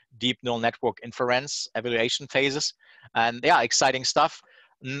of deep neural network inference evaluation phases. And yeah, exciting stuff.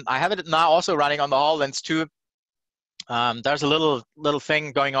 I have it now also running on the HoloLens 2. There's a little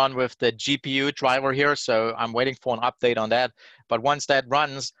thing going on with the GPU driver here, so I'm waiting for an update on that. But once that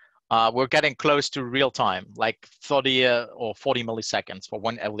runs, we're getting close to real time, like 30 or 40 milliseconds for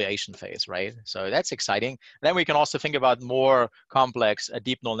one evaluation phase, right? So that's exciting. Then we can also think about more complex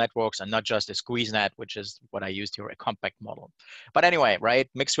deep neural networks and not just a squeeze net, which is what I used here, a compact model. But anyway, right,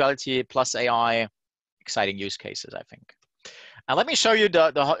 mixed reality plus AI, exciting use cases, I think. And let me show you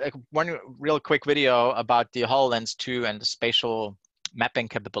one real quick video about the HoloLens 2 and the spatial mapping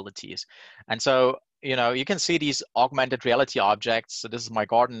capabilities. And so, you can see these augmented reality objects. So this is my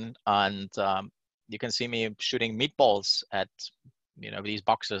garden, and you can see me shooting meatballs at, these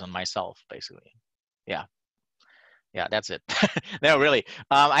boxes on myself, basically. Yeah. Yeah, that's it. No, really.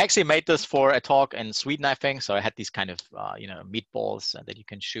 I actually made this for a talk in Sweden, I think. So I had these kind of, meatballs that you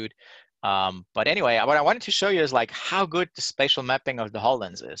can shoot. But anyway, what I wanted to show you is like how good the spatial mapping of the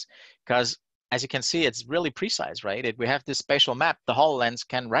HoloLens is. Because as you can see, it's really precise, right? We have this spatial map. The HoloLens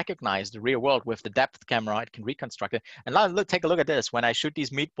can recognize the real world with the depth camera. It can reconstruct it. And now take a look at this. When I shoot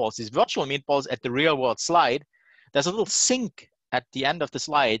these meatballs, these virtual meatballs at the real world slide, there's a little sink at the end of the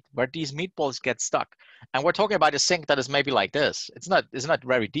slide where these meatballs get stuck. And we're talking about a sink that is maybe like this. It's not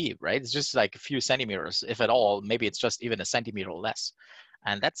very deep, right? It's just like a few centimeters, if at all. Maybe it's just even a centimeter or less.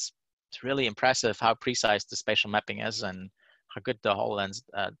 And it's really impressive how precise the spatial mapping is and how good the HoloLens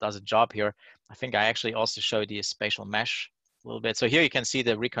does a job here. I think I actually also showed the spatial mesh a little bit. So here you can see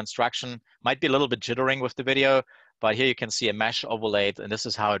the reconstruction. Might be a little bit jittering with the video, but here you can see a mesh overlaid, and this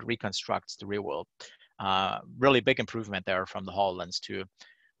is how it reconstructs the real world. Really big improvement there from the HoloLens 2,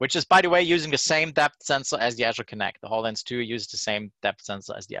 which is, by the way, using the same depth sensor as the Azure Connect. The HoloLens 2 uses the same depth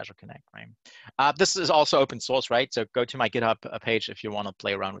sensor as the Azure Connect, right? This is also open source, right? So go to my GitHub page if you want to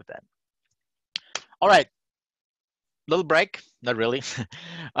play around with that. All right, little break, not really.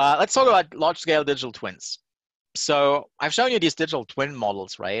 Let's talk about large-scale digital twins. So I've shown you these digital twin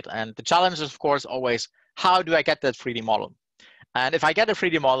models, right? And the challenge is, of course, always, how do I get that 3D model? And if I get a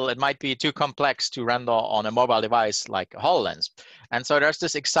 3D model, it might be too complex to render on a mobile device like a HoloLens. And so there's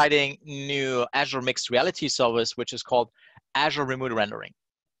this exciting new Azure Mixed Reality service, which is called Azure Remote Rendering.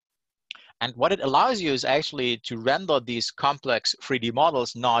 And what it allows you is actually to render these complex 3D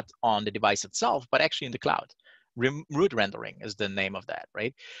models not on the device itself, but actually in the cloud. Remote rendering is the name of that,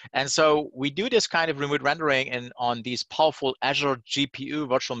 right? And so we do this kind of remote rendering on these powerful Azure GPU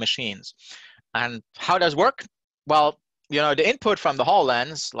virtual machines. And how does it work? Well, the input from the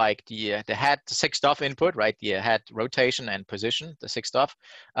HoloLens, like the head 6 stuff input, right? The head rotation and position, the 6 stuff,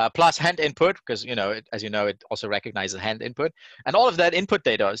 plus hand input, because as you know, it also recognizes hand input. And all of that input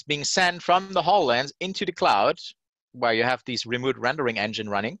data is being sent from the HoloLens into the cloud, where you have these remote rendering engine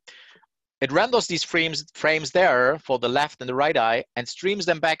running. It renders these frames there for the left and the right eye and streams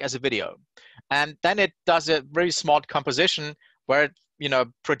them back as a video. And then it does a very smart composition where it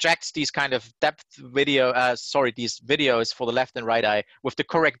projects these kind of depth video, these videos for the left and right eye with the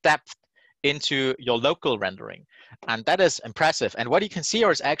correct depth into your local rendering. And that is impressive. And what you can see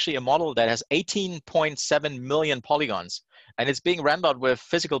here is actually a model that has 18.7 million polygons. And it's being rendered with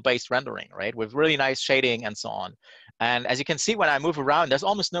physical-based rendering, right? With really nice shading and so on. And as you can see, when I move around, there's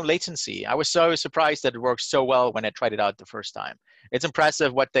almost no latency. I was so surprised that it works so well when I tried it out the first time. It's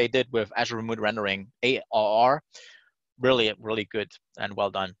impressive what they did with Azure Remote Rendering, ARR. Really, really good and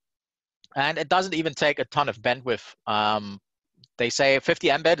well done. And it doesn't even take a ton of bandwidth. They say 50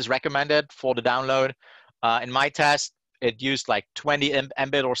 Mbit is recommended for the download. In my test, it used like 20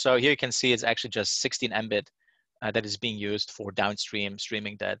 Mbit or so. Here you can see it's actually just 16 Mbit that is being used for downstream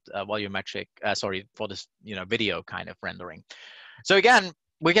streaming that volumetric, for this video kind of rendering. So again,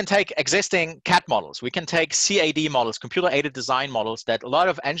 we can take existing CAD models. We can take CAD models, computer-aided design models that a lot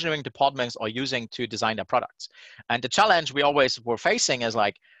of engineering departments are using to design their products. And the challenge we always were facing is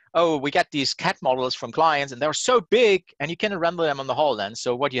like, oh, we get these CAD models from clients and they're so big and you cannot render them on the HoloLens.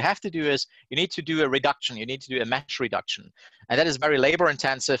 So what you have to do is you need to do a reduction. You need to do a mesh reduction. And that is very labor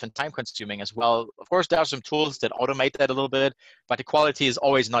intensive and time consuming as well. Of course, there are some tools that automate that a little bit, but the quality is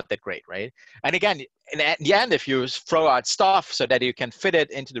always not that great, right? And again, in the end, if you throw out stuff so that you can fit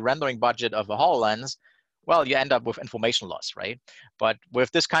it into the rendering budget of a HoloLens, well, you end up with information loss, right? But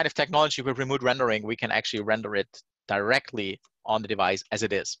with this kind of technology, with remote rendering, we can actually render it directly on the device as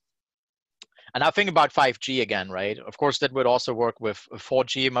it is. And now think about 5G again, right? Of course, that would also work with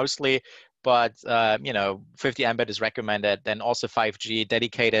 4G mostly, but 50 Mbit is recommended. Then also 5G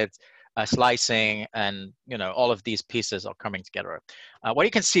dedicated slicing, and all of these pieces are coming together. What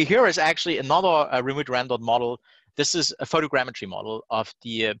you can see here is actually another remote rendered model. This is a photogrammetry model of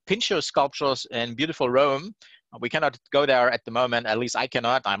the Pinchot sculptures in beautiful Rome. We cannot go there at the moment. At least I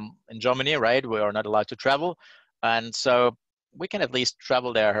cannot. I'm in Germany, right? We are not allowed to travel, and so we can at least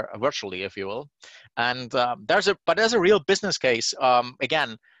travel there virtually, if you will. And there's a real business case.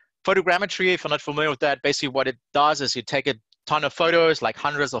 Again, photogrammetry, if you're not familiar with that, basically what it does is you take a ton of photos, like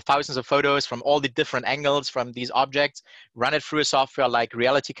hundreds or thousands of photos from all the different angles from these objects, run it through a software like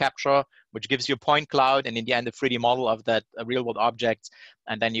reality capture, which gives you a point cloud, and in the end, a 3D model of that real world object.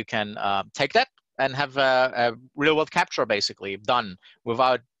 And then you can take that and have a real world capture basically done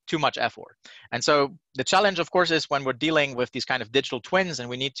without too much effort. And so the challenge, of course, is when we're dealing with these kind of digital twins and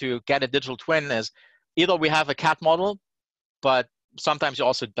we need to get a digital twin, is either we have a CAD model, but sometimes you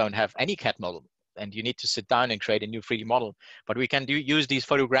also don't have any CAD model and you need to sit down and create a new 3D model. But we can use these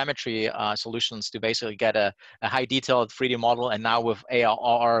photogrammetry solutions to basically get a high detailed 3D model. And now with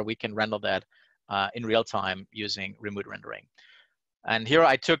AR, we can render that in real time using remote rendering. And here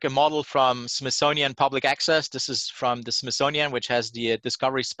I took a model from Smithsonian Public Access. This is from the Smithsonian, which has the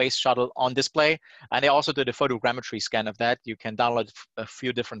Discovery Space Shuttle on display. And they also did a photogrammetry scan of that. You can download a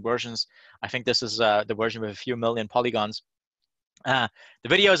few different versions. I think this is the version with a few million polygons. The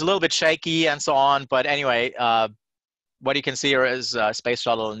video is a little bit shaky and so on. But anyway, what you can see here is a space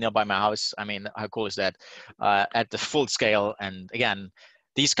shuttle nearby my house. I mean, how cool is that? At the full scale. And again,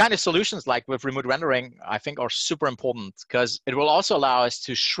 these kind of solutions, like with remote rendering, I think are super important because it will also allow us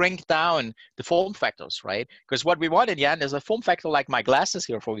to shrink down the form factors, right? Because what we want in the end is a form factor like my glasses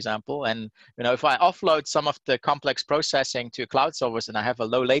here, for example. And if I offload some of the complex processing to a cloud service and I have a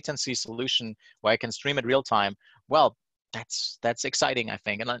low latency solution where I can stream it real time, well, that's exciting, I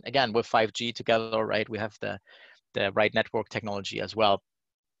think. And again, with 5G together, right, we have the right network technology as well.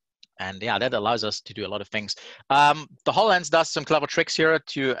 And yeah, that allows us to do a lot of things. The HoloLens does some clever tricks here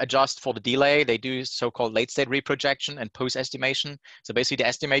to adjust for the delay. They do so-called late state reprojection and pose estimation. So basically they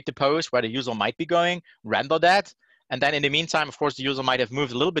estimate the pose where the user might be going, render that. And then in the meantime, of course, the user might have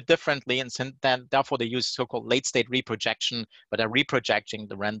moved a little bit differently. And then therefore they use so-called late state reprojection, but they're reprojecting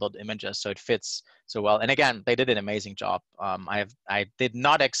the rendered images so it fits so well. And again, they did an amazing job. I did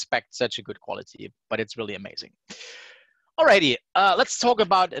not expect such a good quality, but it's really amazing. Alrighty, let's talk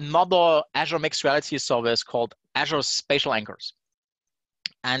about another Azure Mixed Reality service called Azure Spatial Anchors.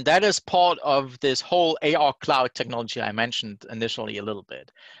 And that is part of this whole AR cloud technology I mentioned initially a little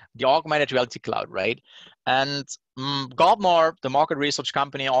bit, the augmented reality cloud, right? And Gartner, the market research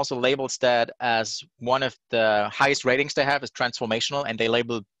company, also labels that as one of the highest ratings they have is transformational, and they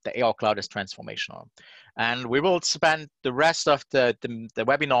label the AR cloud as transformational. And we will spend the rest of the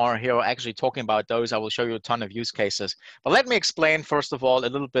webinar here actually talking about those. I will show you a ton of use cases. But let me explain, first of all, a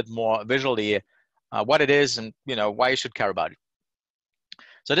little bit more visually what it is and why you should care about it.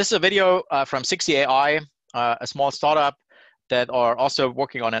 So this is a video from 60AI, a small startup that are also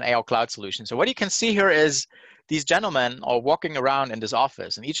working on an AR cloud solution. So what you can see here is these gentlemen are walking around in this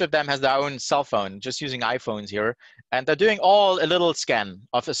office, and each of them has their own cell phone, just using iPhones here. And they're doing all a little scan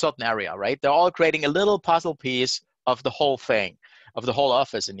of a certain area, right? They're all creating a little puzzle piece of the whole thing, of the whole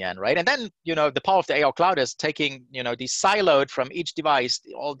office in the end, right? And then, the power of the AR cloud is taking, these siloed from each device,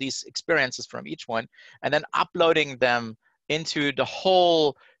 all these experiences from each one, and then uploading them into the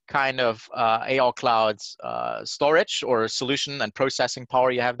whole kind of AR cloud's storage or solution and processing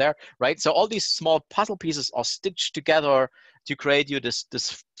power you have there, right? So all these small puzzle pieces are stitched together to create you this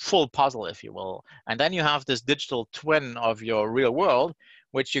full puzzle, if you will. And then you have this digital twin of your real world,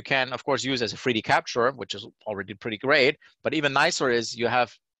 which you can, of course, use as a 3D capture, which is already pretty great. But even nicer is you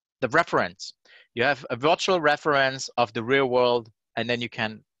have the reference. You have a virtual reference of the real world, and then you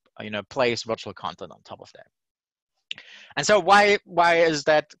can, place virtual content on top of that. And so why is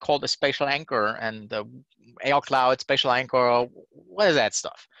that called a spatial anchor and the AR cloud spatial anchor? What is that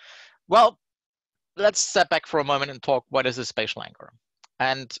stuff? Well, let's step back for a moment and talk what is a spatial anchor.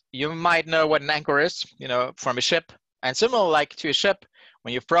 And you might know what an anchor is, from a ship. And similar like to a ship,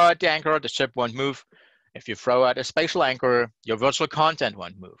 When you throw out the anchor, the ship won't move. If you throw out a spatial anchor, your virtual content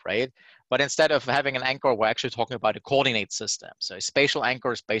won't move, right? But instead of having an anchor, we're actually talking about a coordinate system. So a spatial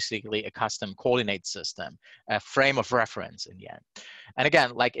anchor is basically a custom coordinate system, a frame of reference in the end. And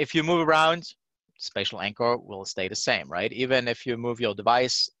again, like if you move around, spatial anchor will stay the same, right? Even if you move your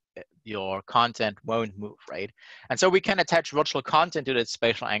device, your content won't move, right? And so we can attach virtual content to that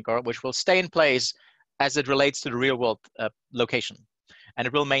spatial anchor, which will stay in place as it relates to the real world location. And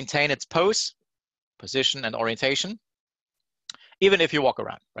it will maintain its pose, position, and orientation, even if you walk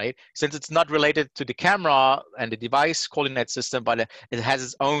around, right? Since it's not related to the camera and the device coordinate system, but it has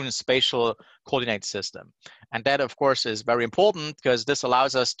its own spatial coordinate system. And that, of course, is very important because this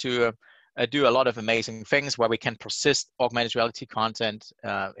allows us to do a lot of amazing things where we can persist augmented reality content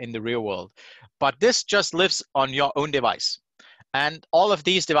in the real world. But this just lives on your own device. And all of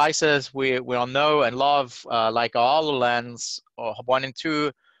these devices we all know and love, like our HoloLens or 1 and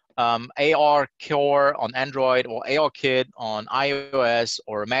 2, AR Core on Android or AR Kit on iOS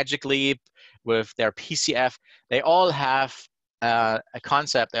or Magic Leap with their PCF, they all have a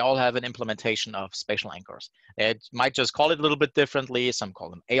concept, they all have an implementation of spatial anchors. It might just call it a little bit differently. Some call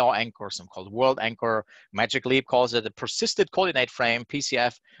them AR anchor, some call it world anchor. Magic Leap calls it a persisted coordinate frame,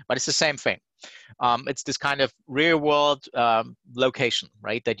 PCF, but it's the same thing. It's this kind of real world location,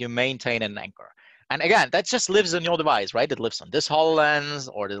 right, that you maintain an anchor. And again, that just lives on your device, right? It lives on this HoloLens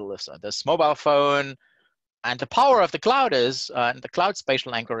or it lives on this mobile phone. And the power of the cloud is, and the Cloud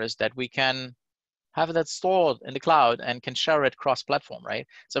Spatial Anchor is that we can have that stored in the cloud and can share it cross-platform, right?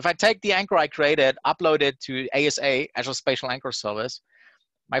 So if I take the anchor I created, upload it to ASA, Azure Spatial Anchor Service,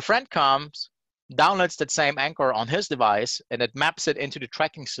 my friend comes, downloads that same anchor on his device, and it maps it into the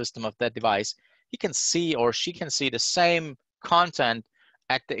tracking system of that device. He can see or she can see the same content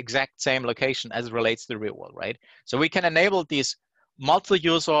at the exact same location as it relates to the real world, right? So we can enable these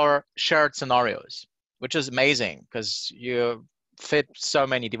multi-user shared scenarios, which is amazing because you fit so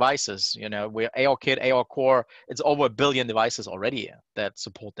many devices. You know, we're AR Kit, AR Core, it's over 1 billion devices already that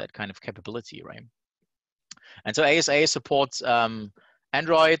support that kind of capability, right? And so ASA supports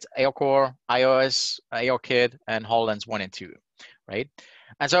Android, AR Core, iOS, AR Kit, and HoloLens 1 and 2, right?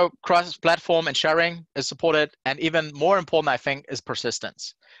 And so cross-platform and sharing is supported. And even more important, I think, is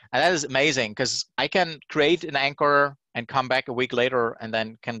persistence. And that is amazing because I can create an anchor and come back a week later and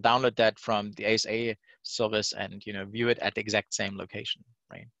then can download that from the ASA service and view it at the exact same location,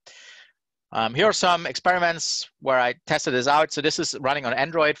 right? Here are some experiments where I tested this out. So this is running on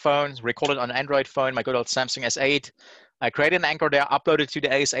Android phones, recorded on an Android phone, my good old Samsung S8. I created an anchor there, uploaded to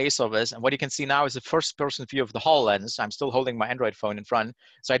the ASA service. And what you can see now is the first person view of the HoloLens. I'm still holding my Android phone in front.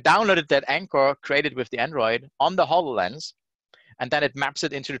 So I downloaded that anchor created with the Android on the HoloLens, and then it maps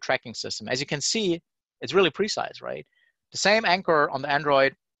it into the tracking system. As you can see, it's really precise, right? The same anchor on the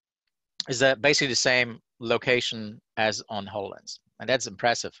Android is basically the same location as on HoloLens. And that's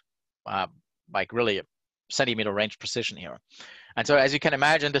impressive, like really a centimeter range precision here. And so as you can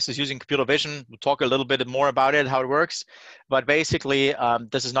imagine, this is using computer vision. We'll talk a little bit more about it, how it works. But basically,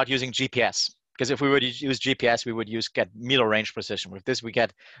 this is not using GPS. Because if we were to use GPS, we would get meter range precision. With this, we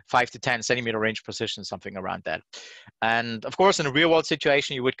get 5 to 10 centimeter range precision, something around that. And of course, in a real world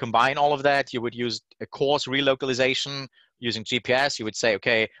situation, you would combine all of that. You would use a coarse relocalization using GPS. You would say,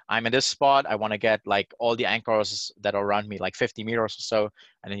 okay, I'm in this spot. I want to get like all the anchors that are around me, like 50 meters or so.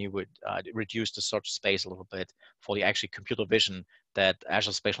 And then you would reduce the search space a little bit for the actually computer vision that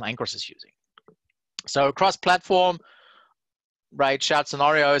Azure Spatial Anchors is using. So cross-platform, right, shared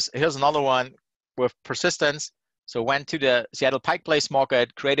scenarios. Here's another one with persistence. So went to the Seattle Pike Place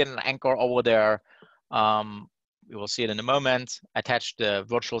market, created an anchor over there. We will see it in a moment. Attached the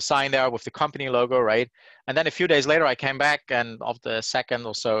virtual sign there with the company logo, right? And then a few days later, I came back, and after a second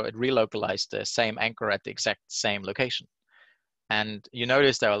or so, it relocalized the same anchor at the exact same location. And you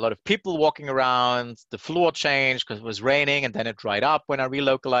notice there are a lot of people walking around. The floor changed because it was raining, and then it dried up when I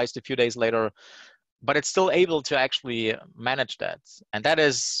relocalized a few days later. But it's still able to actually manage that. And that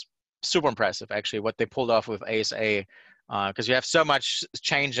is super impressive, actually, what they pulled off with ASA, because you have so much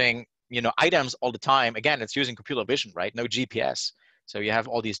changing items all the time. Again, it's using computer vision, right? No GPS. So you have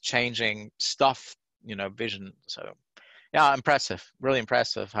all these changing stuff, vision. So yeah, impressive, really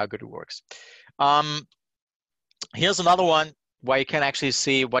impressive how good it works. Here's another one where you can actually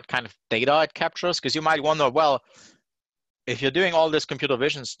see what kind of data it captures, because you might wonder, well, if you're doing all this computer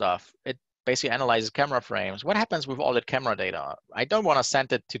vision stuff, it basically analyzes camera frames. What happens with all that camera data? I don't want to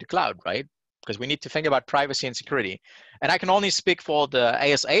send it to the cloud, right? Because we need to think about privacy and security. And I can only speak for the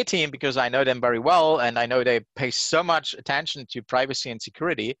ASA team because I know them very well, and I know they pay so much attention to privacy and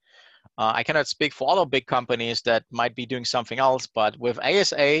security. I cannot speak for other big companies that might be doing something else, but with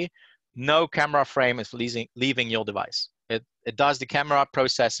ASA, no camera frame is leaving your device. It does the camera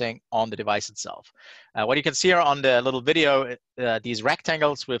processing on the device itself. What you can see here on the little video, these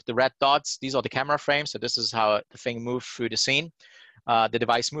rectangles with the red dots, these are the camera frames. So this is how the thing moves through the scene, the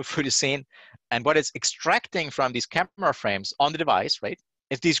device moves through the scene. And what it's extracting from these camera frames on the device, right,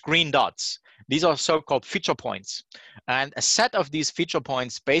 is these green dots. These are so-called feature points. And a set of these feature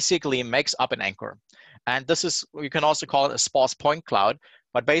points basically makes up an anchor. And this is, you can also call it a sparse point cloud,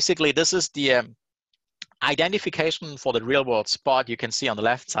 but basically this is the identification for the real world spot. You can see on the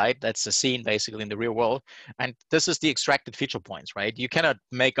left side, that's the scene basically in the real world. And this is the extracted feature points, right? You cannot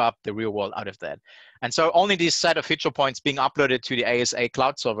make up the real world out of that. And so only this set of feature points being uploaded to the ASA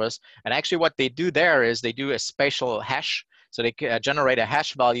cloud servers. And actually what they do there is they do a spatial hash. So they generate a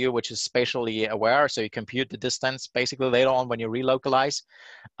hash value, which is spatially aware. So you compute the distance basically later on when you relocalize,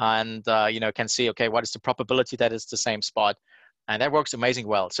 and can see, okay, what is the probability that it's the same spot? And that works amazing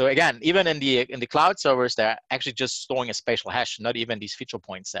well. So again, even in the cloud servers, they're actually just storing a spatial hash, not even these feature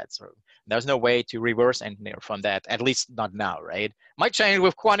point sets. So there's no way to reverse engineer from that, at least not now, right? Might change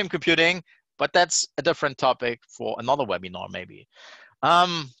with quantum computing, but that's a different topic for another webinar maybe.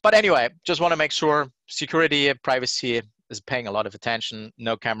 But anyway, just want to make sure security, privacy is paying a lot of attention.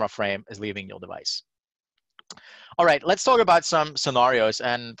 No camera frame is leaving your device. All right, let's talk about some scenarios.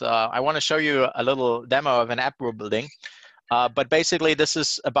 And I want to show you a little demo of an app we're building. But basically, this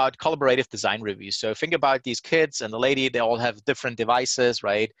is about collaborative design reviews. So think about these kids and the lady, they all have different devices,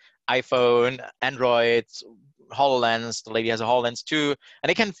 right? iPhone, Android, HoloLens, the lady has a HoloLens too, and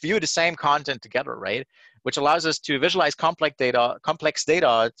they can view the same content together, right? Which allows us to visualize complex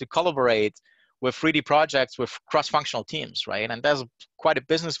data to collaborate with 3D projects with cross-functional teams, right? And there's quite a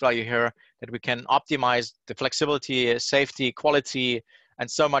business value here that we can optimize the flexibility, safety, quality, and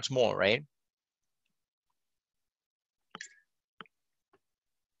so much more, right?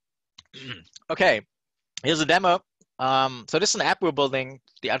 Okay, here's a demo. So this is an app we're building,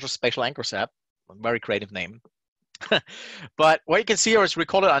 the Cloud Spatial Anchors app, a very creative name. But what you can see here is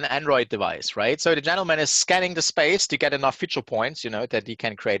recorded on an Android device, right? So the gentleman is scanning the space to get enough feature points, that he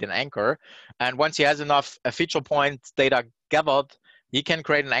can create an anchor. And once he has enough feature points data gathered, he can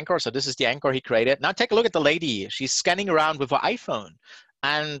create an anchor. So this is the anchor he created. Now take a look at the lady. She's scanning around with her iPhone,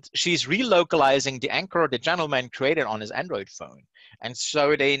 and she's relocalizing the anchor the gentleman created on his Android phone. And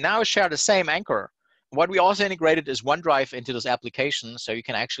so they now share the same anchor. What we also integrated is OneDrive into this application. So you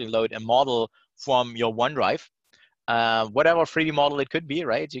can actually load a model from your OneDrive. Whatever 3D model it could be,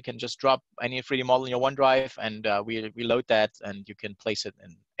 right? You can just drop any 3D model in your OneDrive, and we load that, and you can place it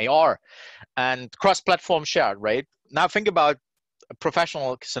in AR. And cross-platform shared, right? Now think about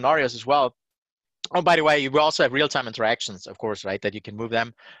professional scenarios as well. Oh, by the way, we also have real-time interactions, of course, right? That you can move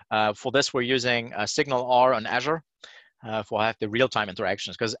them. For this, we're using Signal R on Azure. For have the real-time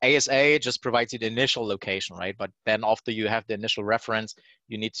interactions, because ASA just provides you the initial location, right? But then after you have the initial reference,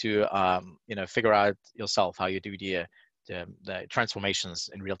 you need to figure out yourself how you do the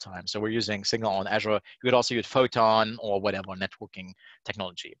transformations in real time. So we're using Signal on Azure. You could also use Photon or whatever networking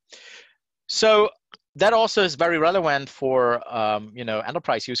technology. So that also is very relevant for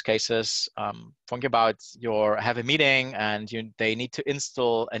enterprise use cases. Think about have a meeting and they need to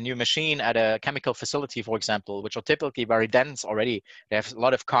install a new machine at a chemical facility, for example, which are typically very dense already. They have a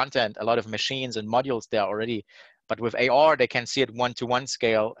lot of content, a lot of machines and modules there already. But with AR, they can see it one-to-one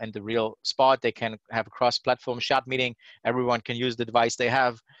scale in the real spot. They can have a cross-platform shared meeting. Everyone can use the device they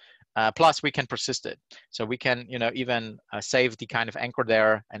have. Plus, we can persist it. So we can, even save the kind of anchor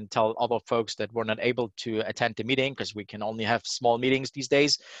there and tell other folks that were not able to attend the meeting, because we can only have small meetings these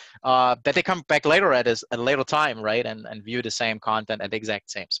days, that they come back later at a later time, right? And view the same content at the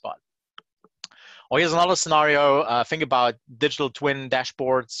exact same spot. Or here's another scenario. Think about digital twin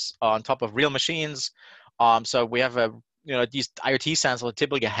dashboards on top of real machines. So we have these IoT sensors are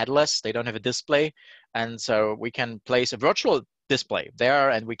typically headless. They don't have a display. And so we can place a virtual display there,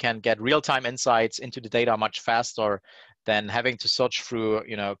 and we can get real-time insights into the data much faster than having to search through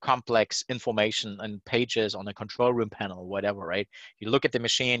complex information and pages on a control room panel, whatever, right? You look at the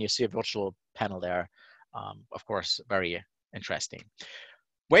machine, you see a virtual panel there. Of course, very interesting.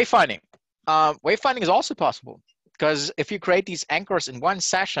 Wayfinding. Wayfinding is also possible, because if you create these anchors in one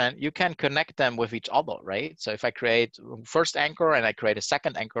session, you can connect them with each other, right? So if I create first anchor and I create a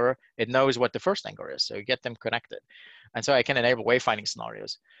second anchor, it knows what the first anchor is. So you get them connected. And so I can enable wayfinding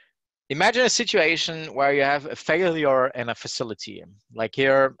scenarios. Imagine a situation where you have a failure in a facility. Like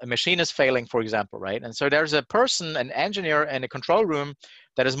here, a machine is failing, for example, right? And so there's a person, an engineer in a control room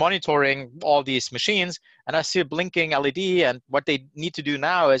that is monitoring all these machines, and I see a blinking LED, and what they need to do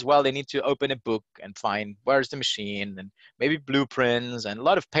now is, well, they need to open a book and find where's the machine, and maybe blueprints, and a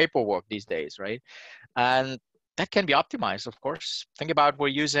lot of paperwork these days, right? And that can be optimized, of course. Think about, we're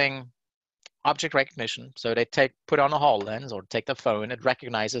using object recognition. So they put on a HoloLens or take the phone, it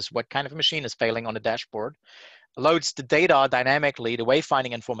recognizes what kind of machine is failing on the dashboard, loads the data dynamically, the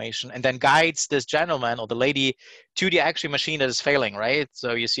wayfinding information, and then guides this gentleman or the lady to the actual machine that is failing, right?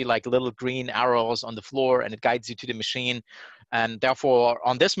 So you see like little green arrows on the floor, and it guides you to the machine. And therefore,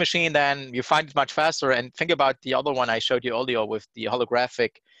 on this machine, then you find it much faster. And think about the other one I showed you earlier with the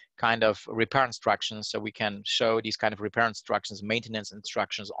holographic kind of repair instructions. So we can show these kind of repair instructions, maintenance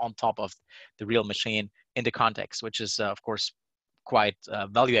instructions on top of the real machine in the context, which is, of course, quite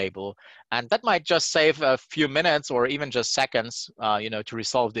valuable. And that might just save a few minutes or even just seconds, to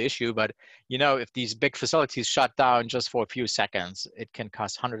resolve the issue. But, if these big facilities shut down just for a few seconds, it can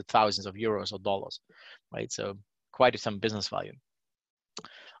cost hundreds of thousands of euros or dollars, right? So quite some business value.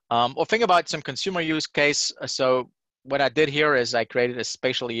 Or think about some consumer use case. So what I did here is I created a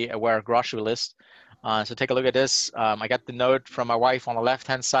spatially aware grocery list. So take a look at this. I got the note from my wife on the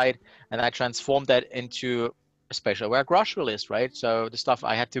left-hand side, and I transformed that into a spatial aware grocery list, right? So the stuff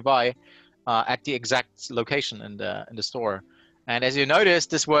I had to buy at the exact location in the store. And as you notice,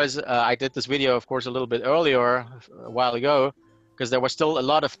 this was, I did this video, of course, a little bit earlier, a while ago, because there was still a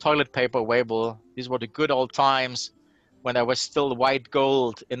lot of toilet paper available. These were the good old times when there was still white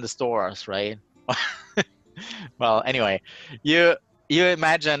gold in the stores, right? Well, anyway, you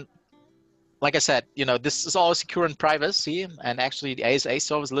imagine, like I said, this is all secure and privacy, and actually the ASA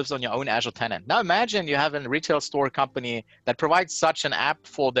service lives on your own Azure tenant. Now imagine you have a retail store company that provides such an app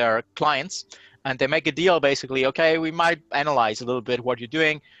for their clients, and they make a deal basically, okay, we might analyze a little bit what you're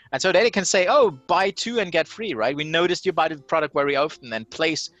doing. And so they can say, oh, buy 2 and get 3, right? We noticed you buy the product very often, and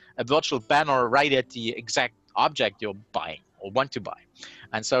place a virtual banner right at the exact object you're buying or want to buy.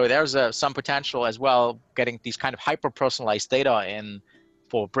 And so there's some potential as well, getting these kind of hyper-personalized data in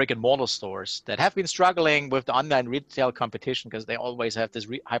for brick and mortar stores that have been struggling with the online retail competition because they always have this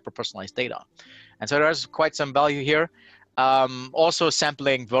hyper-personalized data. And so there's quite some value here. Also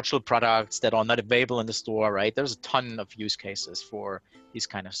sampling virtual products that are not available in the store, right? There's a ton of use cases for these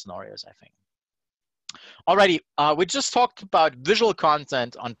kind of scenarios, I think. Alrighty, we just talked about visual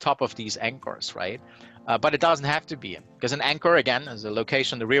content on top of these anchors, right? But it doesn't have to be, because an anchor, again, is a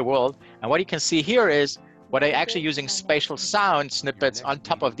location in the real world. And what you can see here is what I'm actually using spatial sound snippets on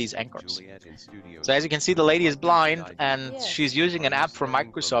top of these anchors. So as you can see, the lady is blind, and she's using an app from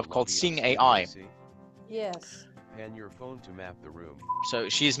Microsoft called Seeing AI. Yes. Pan your phone to map the room. So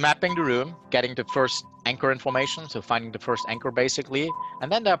she's mapping the room, getting the first anchor information, so finding the first anchor basically,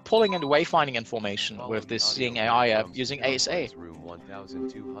 and then they're pulling in the wayfinding information with this Seeing AI app using ASA. Room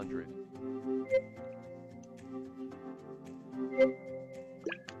 1200.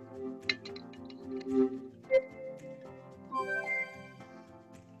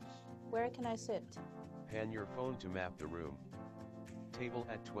 Where can I sit? Pan your phone to map the room. Table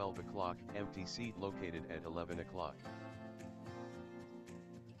at 12 o'clock, empty seat located at 11 o'clock.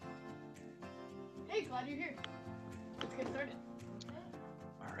 Hey, glad you're here. Let's get started.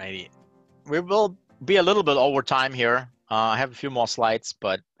 Alrighty. We will be a little bit over time here. I have a few more slides,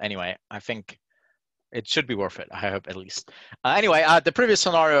 but anyway, I think it should be worth it. I hope at least. Anyway, the previous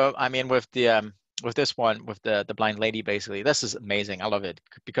scenario, I mean, with the with this one, with the blind lady, basically, this is amazing. I love it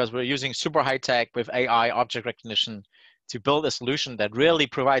because we're using super high tech with AI object recognition to build a solution that really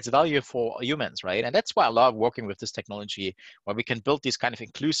provides value for humans, right? And that's why I love working with this technology, where we can build these kind of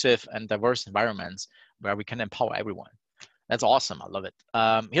inclusive and diverse environments where we can empower everyone. That's awesome. I love it.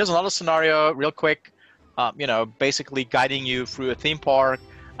 Here's another scenario real quick, basically guiding you through a theme park.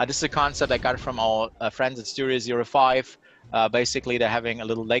 This is a concept I got from our friends at Studio 05. Basically, they're having a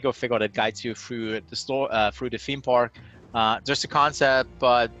little Lego figure that guides you through the store, through the theme park. Just a concept,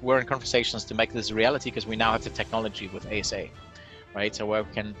 but we're in conversations to make this a reality because we now have the technology with ASA, right? So where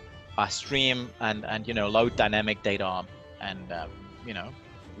we can stream and load dynamic data and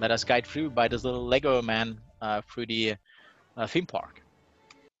let us guide through by this little Lego man through the theme park.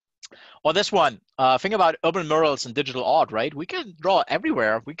 Or this one, think about urban murals and digital art, right? We can draw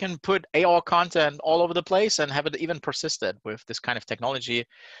everywhere. We can put AR content all over the place and have it even persisted with this kind of technology.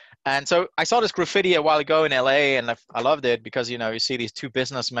 And so I saw this graffiti a while ago in LA, and I loved it because, you see these two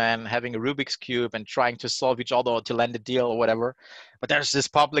businessmen having a Rubik's Cube and trying to solve each other to land a deal or whatever. But there's this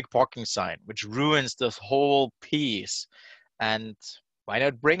public parking sign, which ruins this whole piece. And why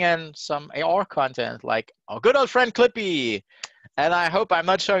not bring in some AR content like our good old friend Clippy? And I hope I'm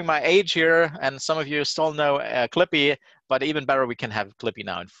not showing my age here, and some of you still know Clippy, but even better, we can have Clippy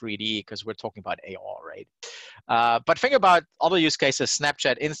now in 3D because we're talking about AR, right? But think about other use cases: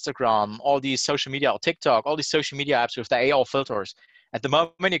 Snapchat, Instagram, all these social media, or TikTok, all these social media apps with the AR filters. At the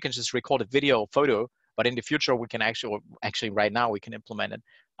moment, you can just record a video or photo, but in the future, we can actually right now, we can implement it.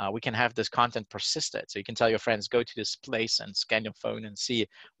 We can have this content persisted. So you can tell your friends, go to this place and scan your phone and see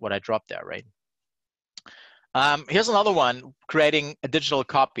what I dropped there, right? Here's another one, creating a digital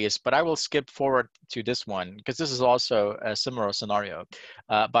copies, but I will skip forward to this one because this is also a similar scenario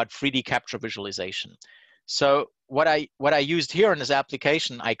about 3D capture visualization. So what I used here in this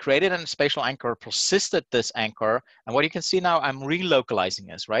application, I created a spatial anchor, persisted this anchor, and what you can see now, I'm relocalizing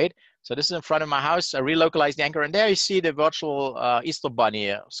this, right? So this is in front of my house. I relocalized the anchor, and there you see the virtual Easter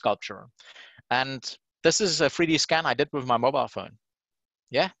Bunny sculpture. And this is a 3D scan I did with my mobile phone.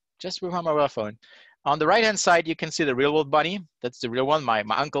 Yeah, just with my mobile phone. On the right-hand side, you can see the real world bunny. That's the real one. My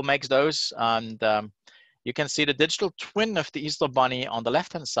uncle makes those. And you can see the digital twin of the Easter bunny on the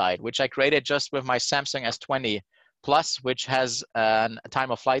left-hand side, which I created just with my Samsung S20 Plus, which has a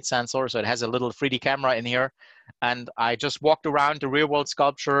time of flight sensor. So it has a little 3D camera in here. And I just walked around the real world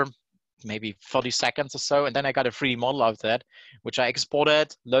sculpture, maybe 30 seconds or so. And then I got a 3D model of that, which I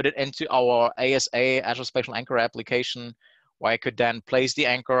exported, loaded into our ASA, Azure Spatial Anchor application, where I could then place the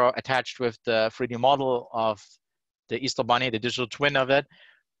anchor attached with the 3D model of the Easter Bunny, the digital twin of it,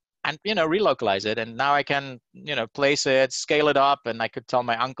 and relocalize it. And now I can place it, scale it up, and I could tell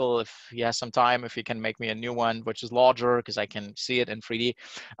my uncle if he has some time, if he can make me a new one which is larger, because I can see it in 3D.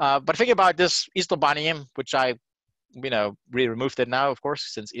 But think about this Easter Bunny, which I we removed it now, of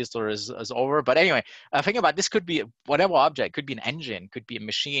course, since Easter is over. But anyway, think about this, could be whatever object, could be an engine, could be a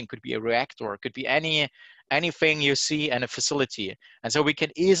machine, could be a reactor, could be anything you see in a facility. And so we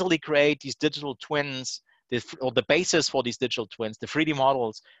can easily create these digital twins, or the basis for these digital twins, the 3D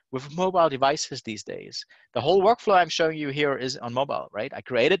models, with mobile devices these days. The whole workflow I'm showing you here is on mobile, right? I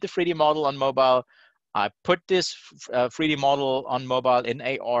created the 3D model on mobile. I put this 3D model on mobile in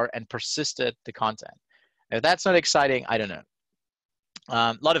AR and persisted the content. If that's not exciting, I don't know.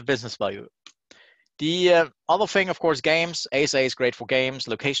 A lot of business value. The other thing, of course, games. ASA is great for games,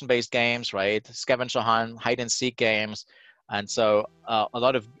 location-based games, right? Scavenger hunt, hide and seek games. And so a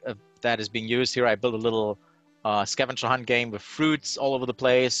lot of that is being used here. I built a little scavenger hunt game with fruits all over the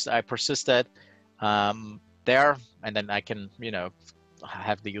place. I persisted there, and then I can,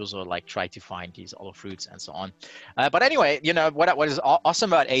 have the user try to find these other fruits and so on. But anyway, what is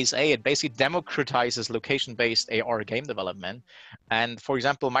awesome about ASA, it basically democratizes location-based AR game development. And for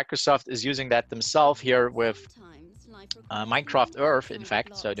example, Microsoft is using that themselves here with Minecraft Earth, in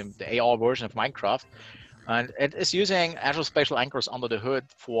fact, so the AR version of Minecraft. And it is using Azure Spatial Anchors under the hood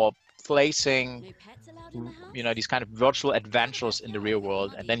for placing these kind of virtual adventures in the real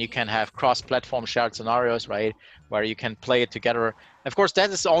world. And then you can have cross-platform shared scenarios, right, where you can play it together. Of course, that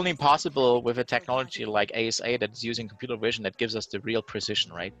is only possible with a technology like ASA that's using computer vision that gives us the real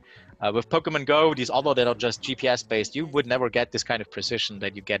precision, right? With Pokemon Go, these other that are just GPS-based, you would never get this kind of precision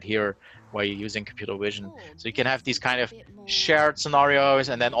that you get here where you're using computer vision. So you can have these kind of shared scenarios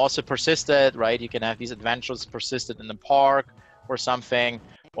and then also persisted, right? You can have these adventures persisted in the park or something.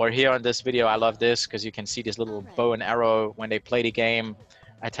 Or here on this video, I love this because you can see this little bow and arrow when they play the game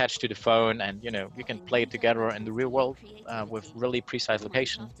attached to the phone, and you can play it together in the real world with really precise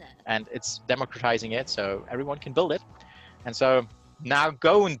location, and it's democratizing it so everyone can build it. And so now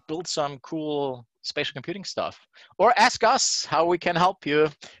go and build some cool spatial computing stuff, or ask us how we can help you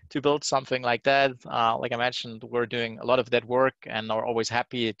to build something like that. Like I mentioned, we're doing a lot of that work and are always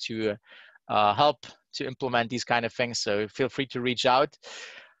happy to help to implement these kind of things. So feel free to reach out.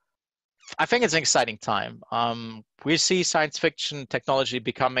 I think it's an exciting time. We see science fiction technology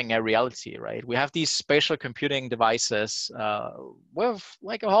becoming a reality, right? We have these spatial computing devices with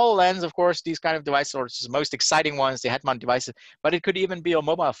like a HoloLens, of course, these kind of devices are the most exciting ones, the head-mount devices, but it could even be a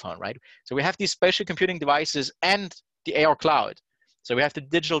mobile phone, right? So we have these spatial computing devices and the AR cloud. So we have the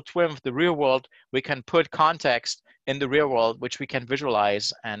digital twin of the real world. We can put context in the real world, which we can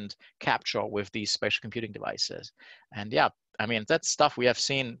visualize and capture with these spatial computing devices. And yeah, I mean, that's stuff we have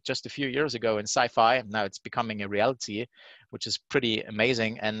seen just a few years ago in sci-fi. Now it's becoming a reality, which is pretty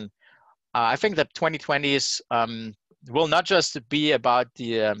amazing. And I think that 2020s will not just be about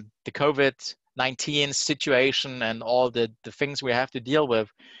the COVID-19 situation and all the things we have to deal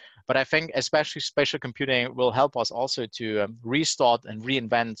with, but I think especially spatial computing will help us also to restart and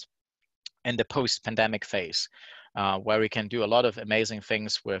reinvent in the post-pandemic phase, where we can do a lot of amazing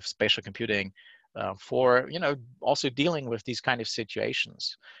things with spatial computing for also dealing with these kind of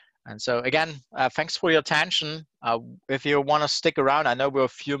situations. And so again, thanks for your attention. If you want to stick around, I know we're a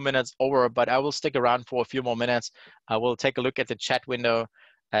few minutes over, but I will stick around for a few more minutes. I will take a look at the chat window.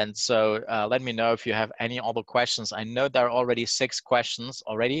 And so let me know if you have any other questions. I know there are already 6 questions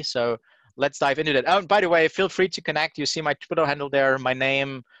already. So let's dive into that. Oh, and by the way, feel free to connect. You see my Twitter handle there, my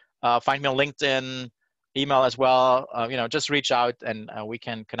name, find me on LinkedIn, email as well. You know, just reach out and we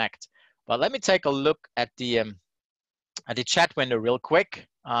can connect. But let me take a look at the chat window real quick.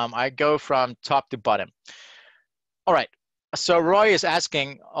 I go from top to bottom. All right, so Roy is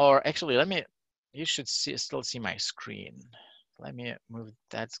asking, or actually, you should still see my screen. Let me move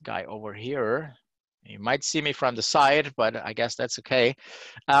that guy over here. You might see me from the side, but I guess that's okay.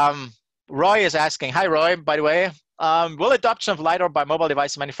 Roy is asking, hi Roy, by the way, will adoption of LiDAR by mobile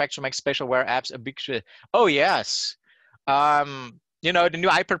device manufacturer make spatial aware apps a big shift? Oh yes. You know, the new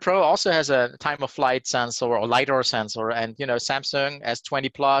iPad Pro also has a time of flight sensor or LiDAR sensor, and you know, Samsung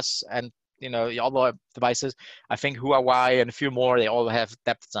S20 Plus and you know, all the devices, I think Huawei and a few more, they all have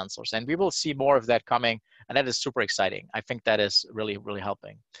depth sensors, and we will see more of that coming, and that is super exciting. I think that is really, really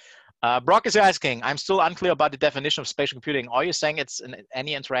helping. Brock is asking, I'm still unclear about the definition of spatial computing. Are you saying it's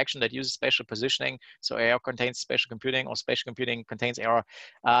any interaction that uses spatial positioning? So AR contains spatial computing or spatial computing contains AR?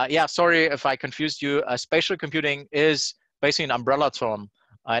 Yeah, sorry if I confused you. Spatial computing is basically an umbrella term,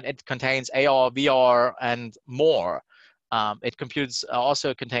 and it contains AR, VR, and more. It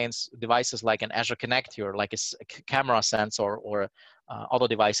also contains devices like an Azure connector, like a camera sensor, or other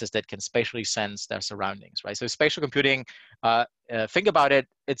devices that can spatially sense their surroundings, right? So spatial computing, think about it,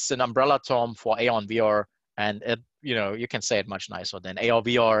 it's an umbrella term for AR and VR, and it, you know, you can say it much nicer than AR,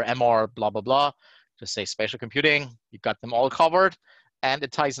 VR, MR, blah, blah, blah. Just say spatial computing, you got them all covered, and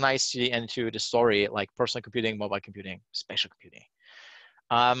it ties nicely into the story like personal computing, mobile computing, spatial computing.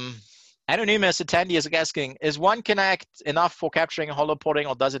 Anonymous attendee is asking, is one Connect enough for capturing and holoporting,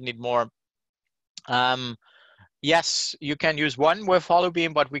 or does it need more? Yes, you can use one with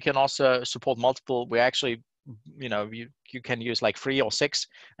HoloBeam, but we can also support multiple. We actually, you know, you can use like 3 or 6,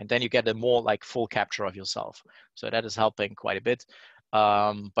 and then you get a more like full capture of yourself. So that is helping quite a bit.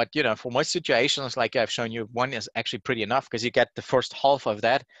 But you know, for most situations, like I've shown you, one is actually pretty enough because you get the first half of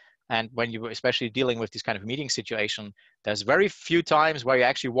that. And when you're especially dealing with this kind of meeting situation, there's very few times where you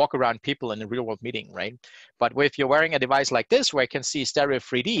actually walk around people in a real world meeting, right? But if you're wearing a device like this, where you can see stereo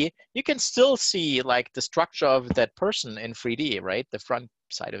 3D, you can still see like the structure of that person in 3D, right? The front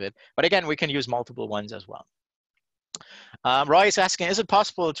side of it. But again, we can use multiple ones as well. Roy is asking, is it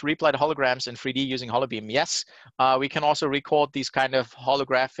possible to replay the holograms in 3D using HoloBeam? Yes, we can also record these kind of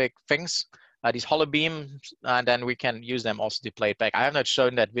holographic things, these HoloBeams, and then we can use them also to play it back. I have not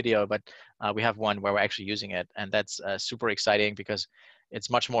shown that video, but we have one where we're actually using it, and that's super exciting because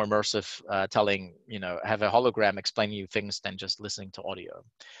it's much more immersive, telling, you know, have a hologram explaining you things than just listening to audio.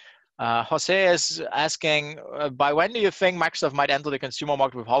 Jose is asking, by when do you think Microsoft might enter the consumer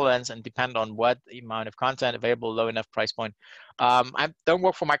market with HoloLens, and depend on what amount of content available, low enough price point? I don't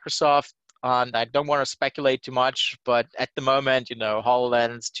work for Microsoft, and I don't want to speculate too much, but at the moment, you know,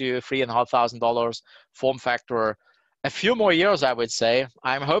 HoloLens $2,000, $3,500 form factor, a few more years, I would say.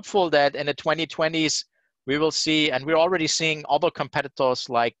 I'm hopeful that in the 2020s, we will see, and we're already seeing other competitors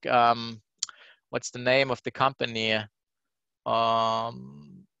like, what's the name of the company?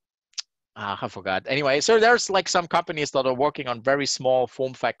 I forgot. Anyway, so there's like some companies that are working on very small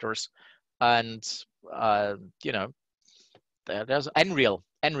form factors, and you know, there's Nreal.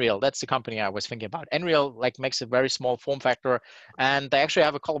 Nreal, that's the company I was thinking about. Nreal like makes a very small form factor, and they actually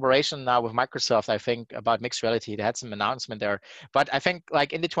have a collaboration now with Microsoft, I think, about mixed reality. They had some announcement there, but I think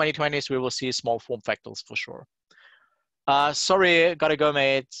like in the 2020s we will see small form factors for sure. Sorry, gotta go,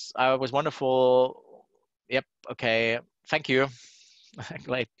 mate. It was wonderful. Yep. Okay. Thank you.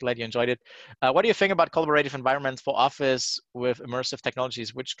 glad you enjoyed it. What do you think about collaborative environments for office with immersive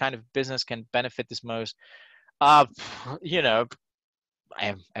technologies? Which kind of business can benefit this most? You know,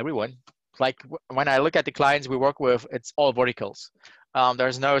 everyone. Like when I look at the clients we work with, it's all verticals.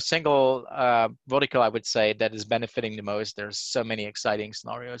 There's no single vertical, I would say, that is benefiting the most. There's so many exciting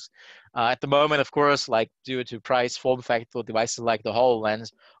scenarios. At the moment, of course, like due to price, form factor, devices like the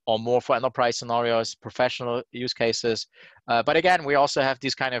HoloLens, or more for enterprise scenarios, professional use cases. But again, we also have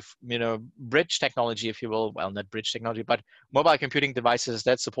these kind of, you know, bridge technology, if you will. Well, not bridge technology, but mobile computing devices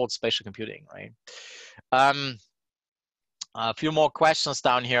that support spatial computing, right? A few more questions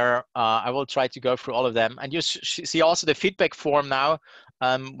down here. I will try to go through all of them. And you see also the feedback form now.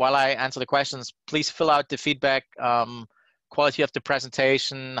 While I answer the questions, please fill out the feedback, quality of the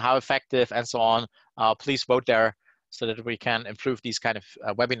presentation, how effective, and so on. Please vote there so that we can improve these kind of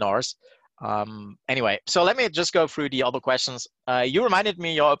webinars. Anyway, so let me just go through the other questions. You reminded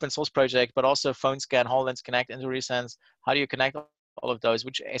me your open source project, but also phone scan, HoloLens Connect, IntelliSense. How do you connect all of those?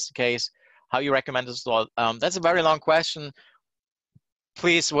 Which SDKs? How you recommend to install? That's a very long question.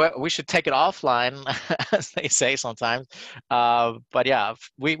 Please, we should take it offline, as they say sometimes. But yeah,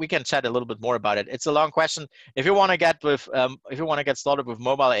 we can chat a little bit more about it. It's a long question. If you want to get with, if you want to get started with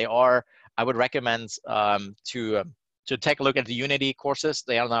mobile AR, I would recommend to take a look at the Unity courses.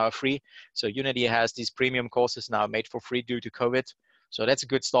 They are now free. So Unity has these premium courses now made for free due to COVID. So that's a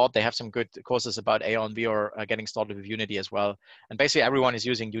good start. They have some good courses about AR and VR, getting started with Unity as well. And basically everyone is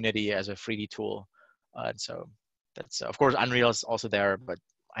using Unity as a 3D tool. And so that's, of course, Unreal is also there, but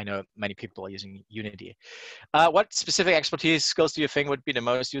I know many people are using Unity. What specific expertise skills do you think would be the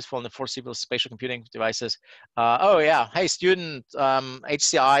most useful in the foreseeable spatial computing devices? Oh yeah, hey student,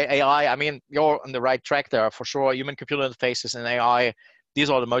 HCI, AI, I mean, you're on the right track there for sure. Human-computer interfaces and AI, these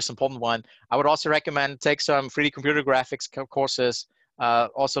are the most important one. I would also recommend take some 3D computer graphics courses,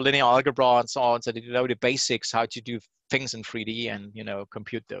 also linear algebra and so on, so that you know the basics, how to do things in 3D and, you know,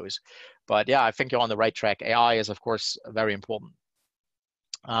 compute those. But yeah, I think you're on the right track. AI is, of course, very important.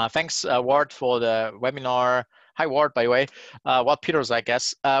 Thanks, Ward, for the webinar. Hi, Ward, by the way. Ward Peters, I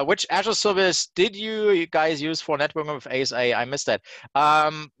guess. Which Azure service did you guys use for networking with ASA? I missed that.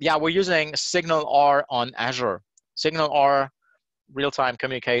 Yeah, we're using SignalR on Azure. SignalR, real-time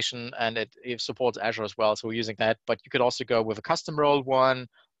communication, and it supports Azure as well, so we're using that. But you could also go with a custom role one,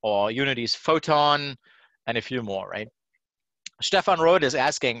 or Unity's Photon, and a few more, right? Stefan Roth is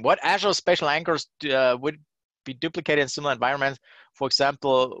asking, what Azure Spatial Anchors would be duplicated in similar environments? For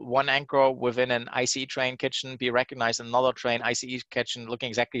example, one anchor within an ICE train kitchen be recognized in another train ICE kitchen looking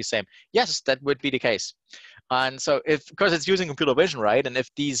exactly the same. Yes, that would be the case. And so if, because it's using computer vision, right? And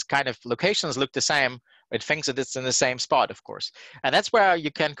if these kind of locations look the same, it thinks that it's in the same spot, of course. And that's where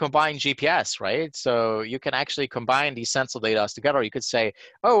you can combine GPS, right? So you can actually combine these sensor data together. You could say,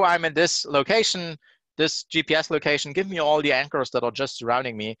 oh, I'm in this location, this GPS location, give me all the anchors that are just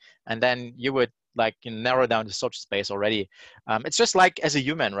surrounding me. And then you would like narrow down the search space already. It's just like as a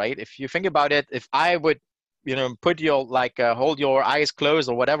human, right? If you think about it, if I would, you know, put your, like hold your eyes closed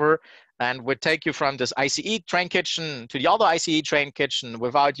or whatever, and would take you from this ICE train kitchen to the other ICE train kitchen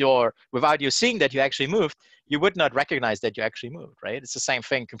without you seeing that you actually moved, you would not recognize that you actually moved, right? It's the same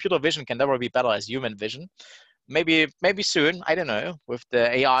thing. Computer vision can never be better as human vision. Maybe soon, I don't know, with the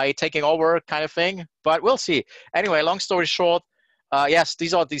AI taking over kind of thing, but we'll see. Anyway, long story short, yes,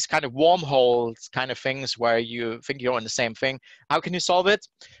 these are these kind of wormholes kind of things where you think you're in the same thing. How can you solve it?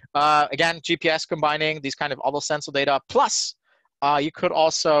 Again, GPS combining these kind of other sensor data, plus you could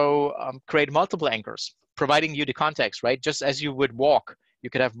also create multiple anchors, providing you the context, right? Just as you would walk, you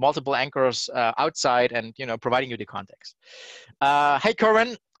could have multiple anchors outside and, you know, providing you the context. Hey,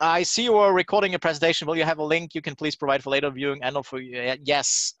 Corinne, I see you are recording a presentation. Will you have a link you can please provide for later viewing? And for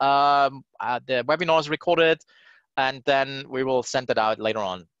yes, the webinar is recorded, and then we will send it out later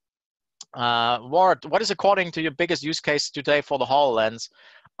on. Ward, what is according to your biggest use case today for the HoloLens?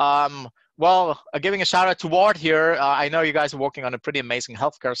 Well, giving a shout out to Ward here. I know you guys are working on a pretty amazing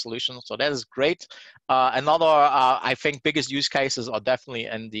healthcare solution, so that is great. Another, I think, biggest use cases are definitely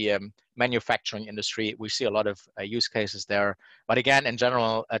in the manufacturing industry. We see a lot of use cases there, but again, in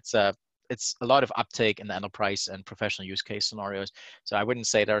general, it's a lot of uptake in the enterprise and professional use case scenarios. So I wouldn't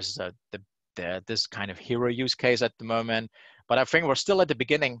say there's this kind of hero use case at the moment, but I think we're still at the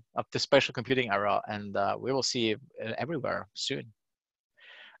beginning of the spatial computing era, and we will see it everywhere soon.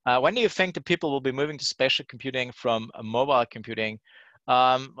 When do you think the people will be moving to spatial computing from mobile computing?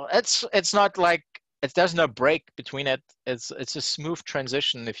 It's not like there's no break between it. It's a smooth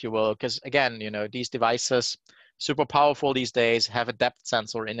transition, if you will, because again, you know, these devices, super powerful these days, have a depth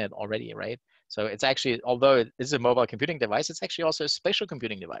sensor in it already, right? So it's actually, although it is a mobile computing device, it's actually also a spatial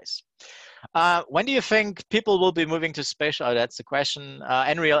computing device. When do you think people will be moving to spatial? Oh, that's the question.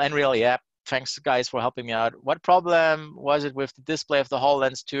 Nreal, yeah. Thanks, guys, for helping me out. What problem was it with the display of the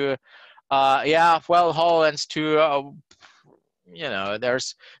HoloLens 2? Yeah, well, HoloLens 2, you know,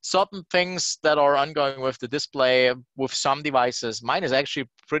 there's certain things that are ongoing with the display with some devices. Mine is actually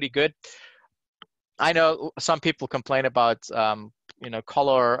pretty good. I know some people complain about, you know,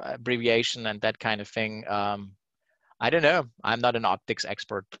 color abbreviation and that kind of thing. I don't know. I'm not an optics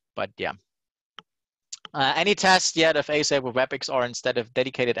expert, but yeah. Any tests yet of ASA with WebXR instead of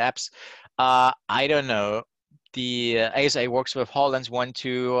dedicated apps? I don't know. The ASA works with HoloLens 1,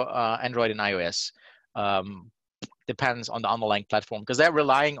 2, Android and iOS. Depends on the underlying platform, because they're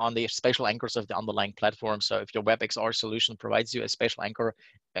relying on the spatial anchors of the underlying platform. So if your WebXR solution provides you a spatial anchor,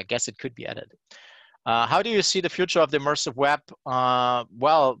 I guess it could be added. How do you see the future of the immersive web?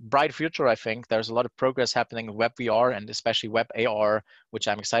 Well, bright future, I think. There's a lot of progress happening in web VR and especially web AR, which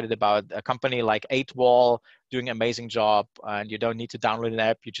I'm excited about. A company like 8Wall doing an amazing job, and you don't need to download an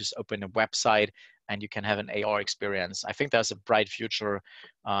app. You just open a website and you can have an AR experience. I think there's a bright future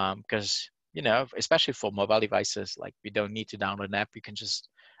because, you know, especially for mobile devices, like we don't need to download an app. You can just,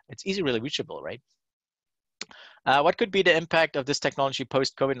 it's easily reachable, right? What could be the impact of this technology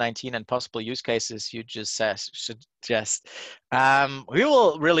post COVID-19 and possible use cases you just suggest? We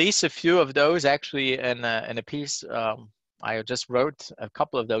will release a few of those actually in a piece. I just wrote a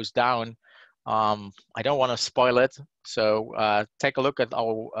couple of those down. I don't want to spoil it, so take a look at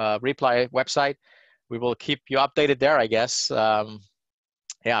our Reply website. We will keep you updated there, I guess.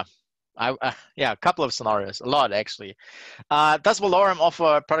 Yeah. Yeah, a couple of scenarios, a lot actually. Does Valorem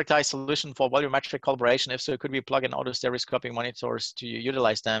offer a productized solution for volumetric collaboration? If so, could we plug in auto stereoscoping monitors to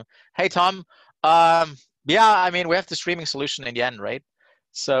utilize them? Hey, Tom. Yeah, I mean, we have the streaming solution in the end, right?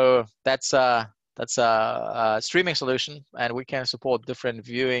 So that's a streaming solution, and we can support different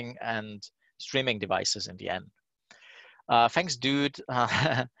viewing and streaming devices in the end. Thanks, dude.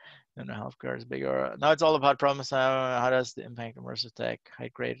 And healthcare is bigger. Now it's all about problems. How does the impact immersive tech?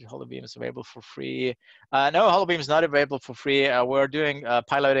 High-grade HoloBeam is available for free. No, HoloBeam is not available for free. We're doing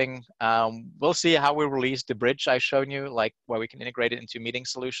piloting. We'll see how we release the bridge I showed you, like where we can integrate it into meeting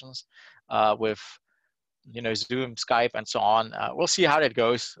solutions with, you know, Zoom, Skype, and so on. We'll see how that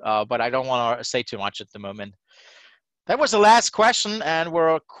goes, but I don't want to say too much at the moment. That was the last question, and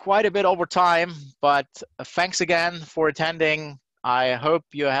we're quite a bit over time, but thanks again for attending. I hope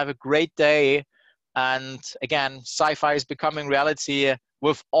you have a great day. And again, sci-fi is becoming reality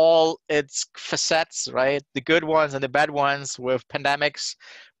with all its facets, right? The good ones and the bad ones with pandemics,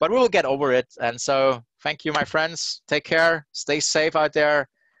 but we will get over it. And so thank you, my friends. Take care. Stay safe out there.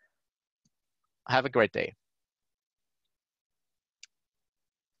 Have a great day.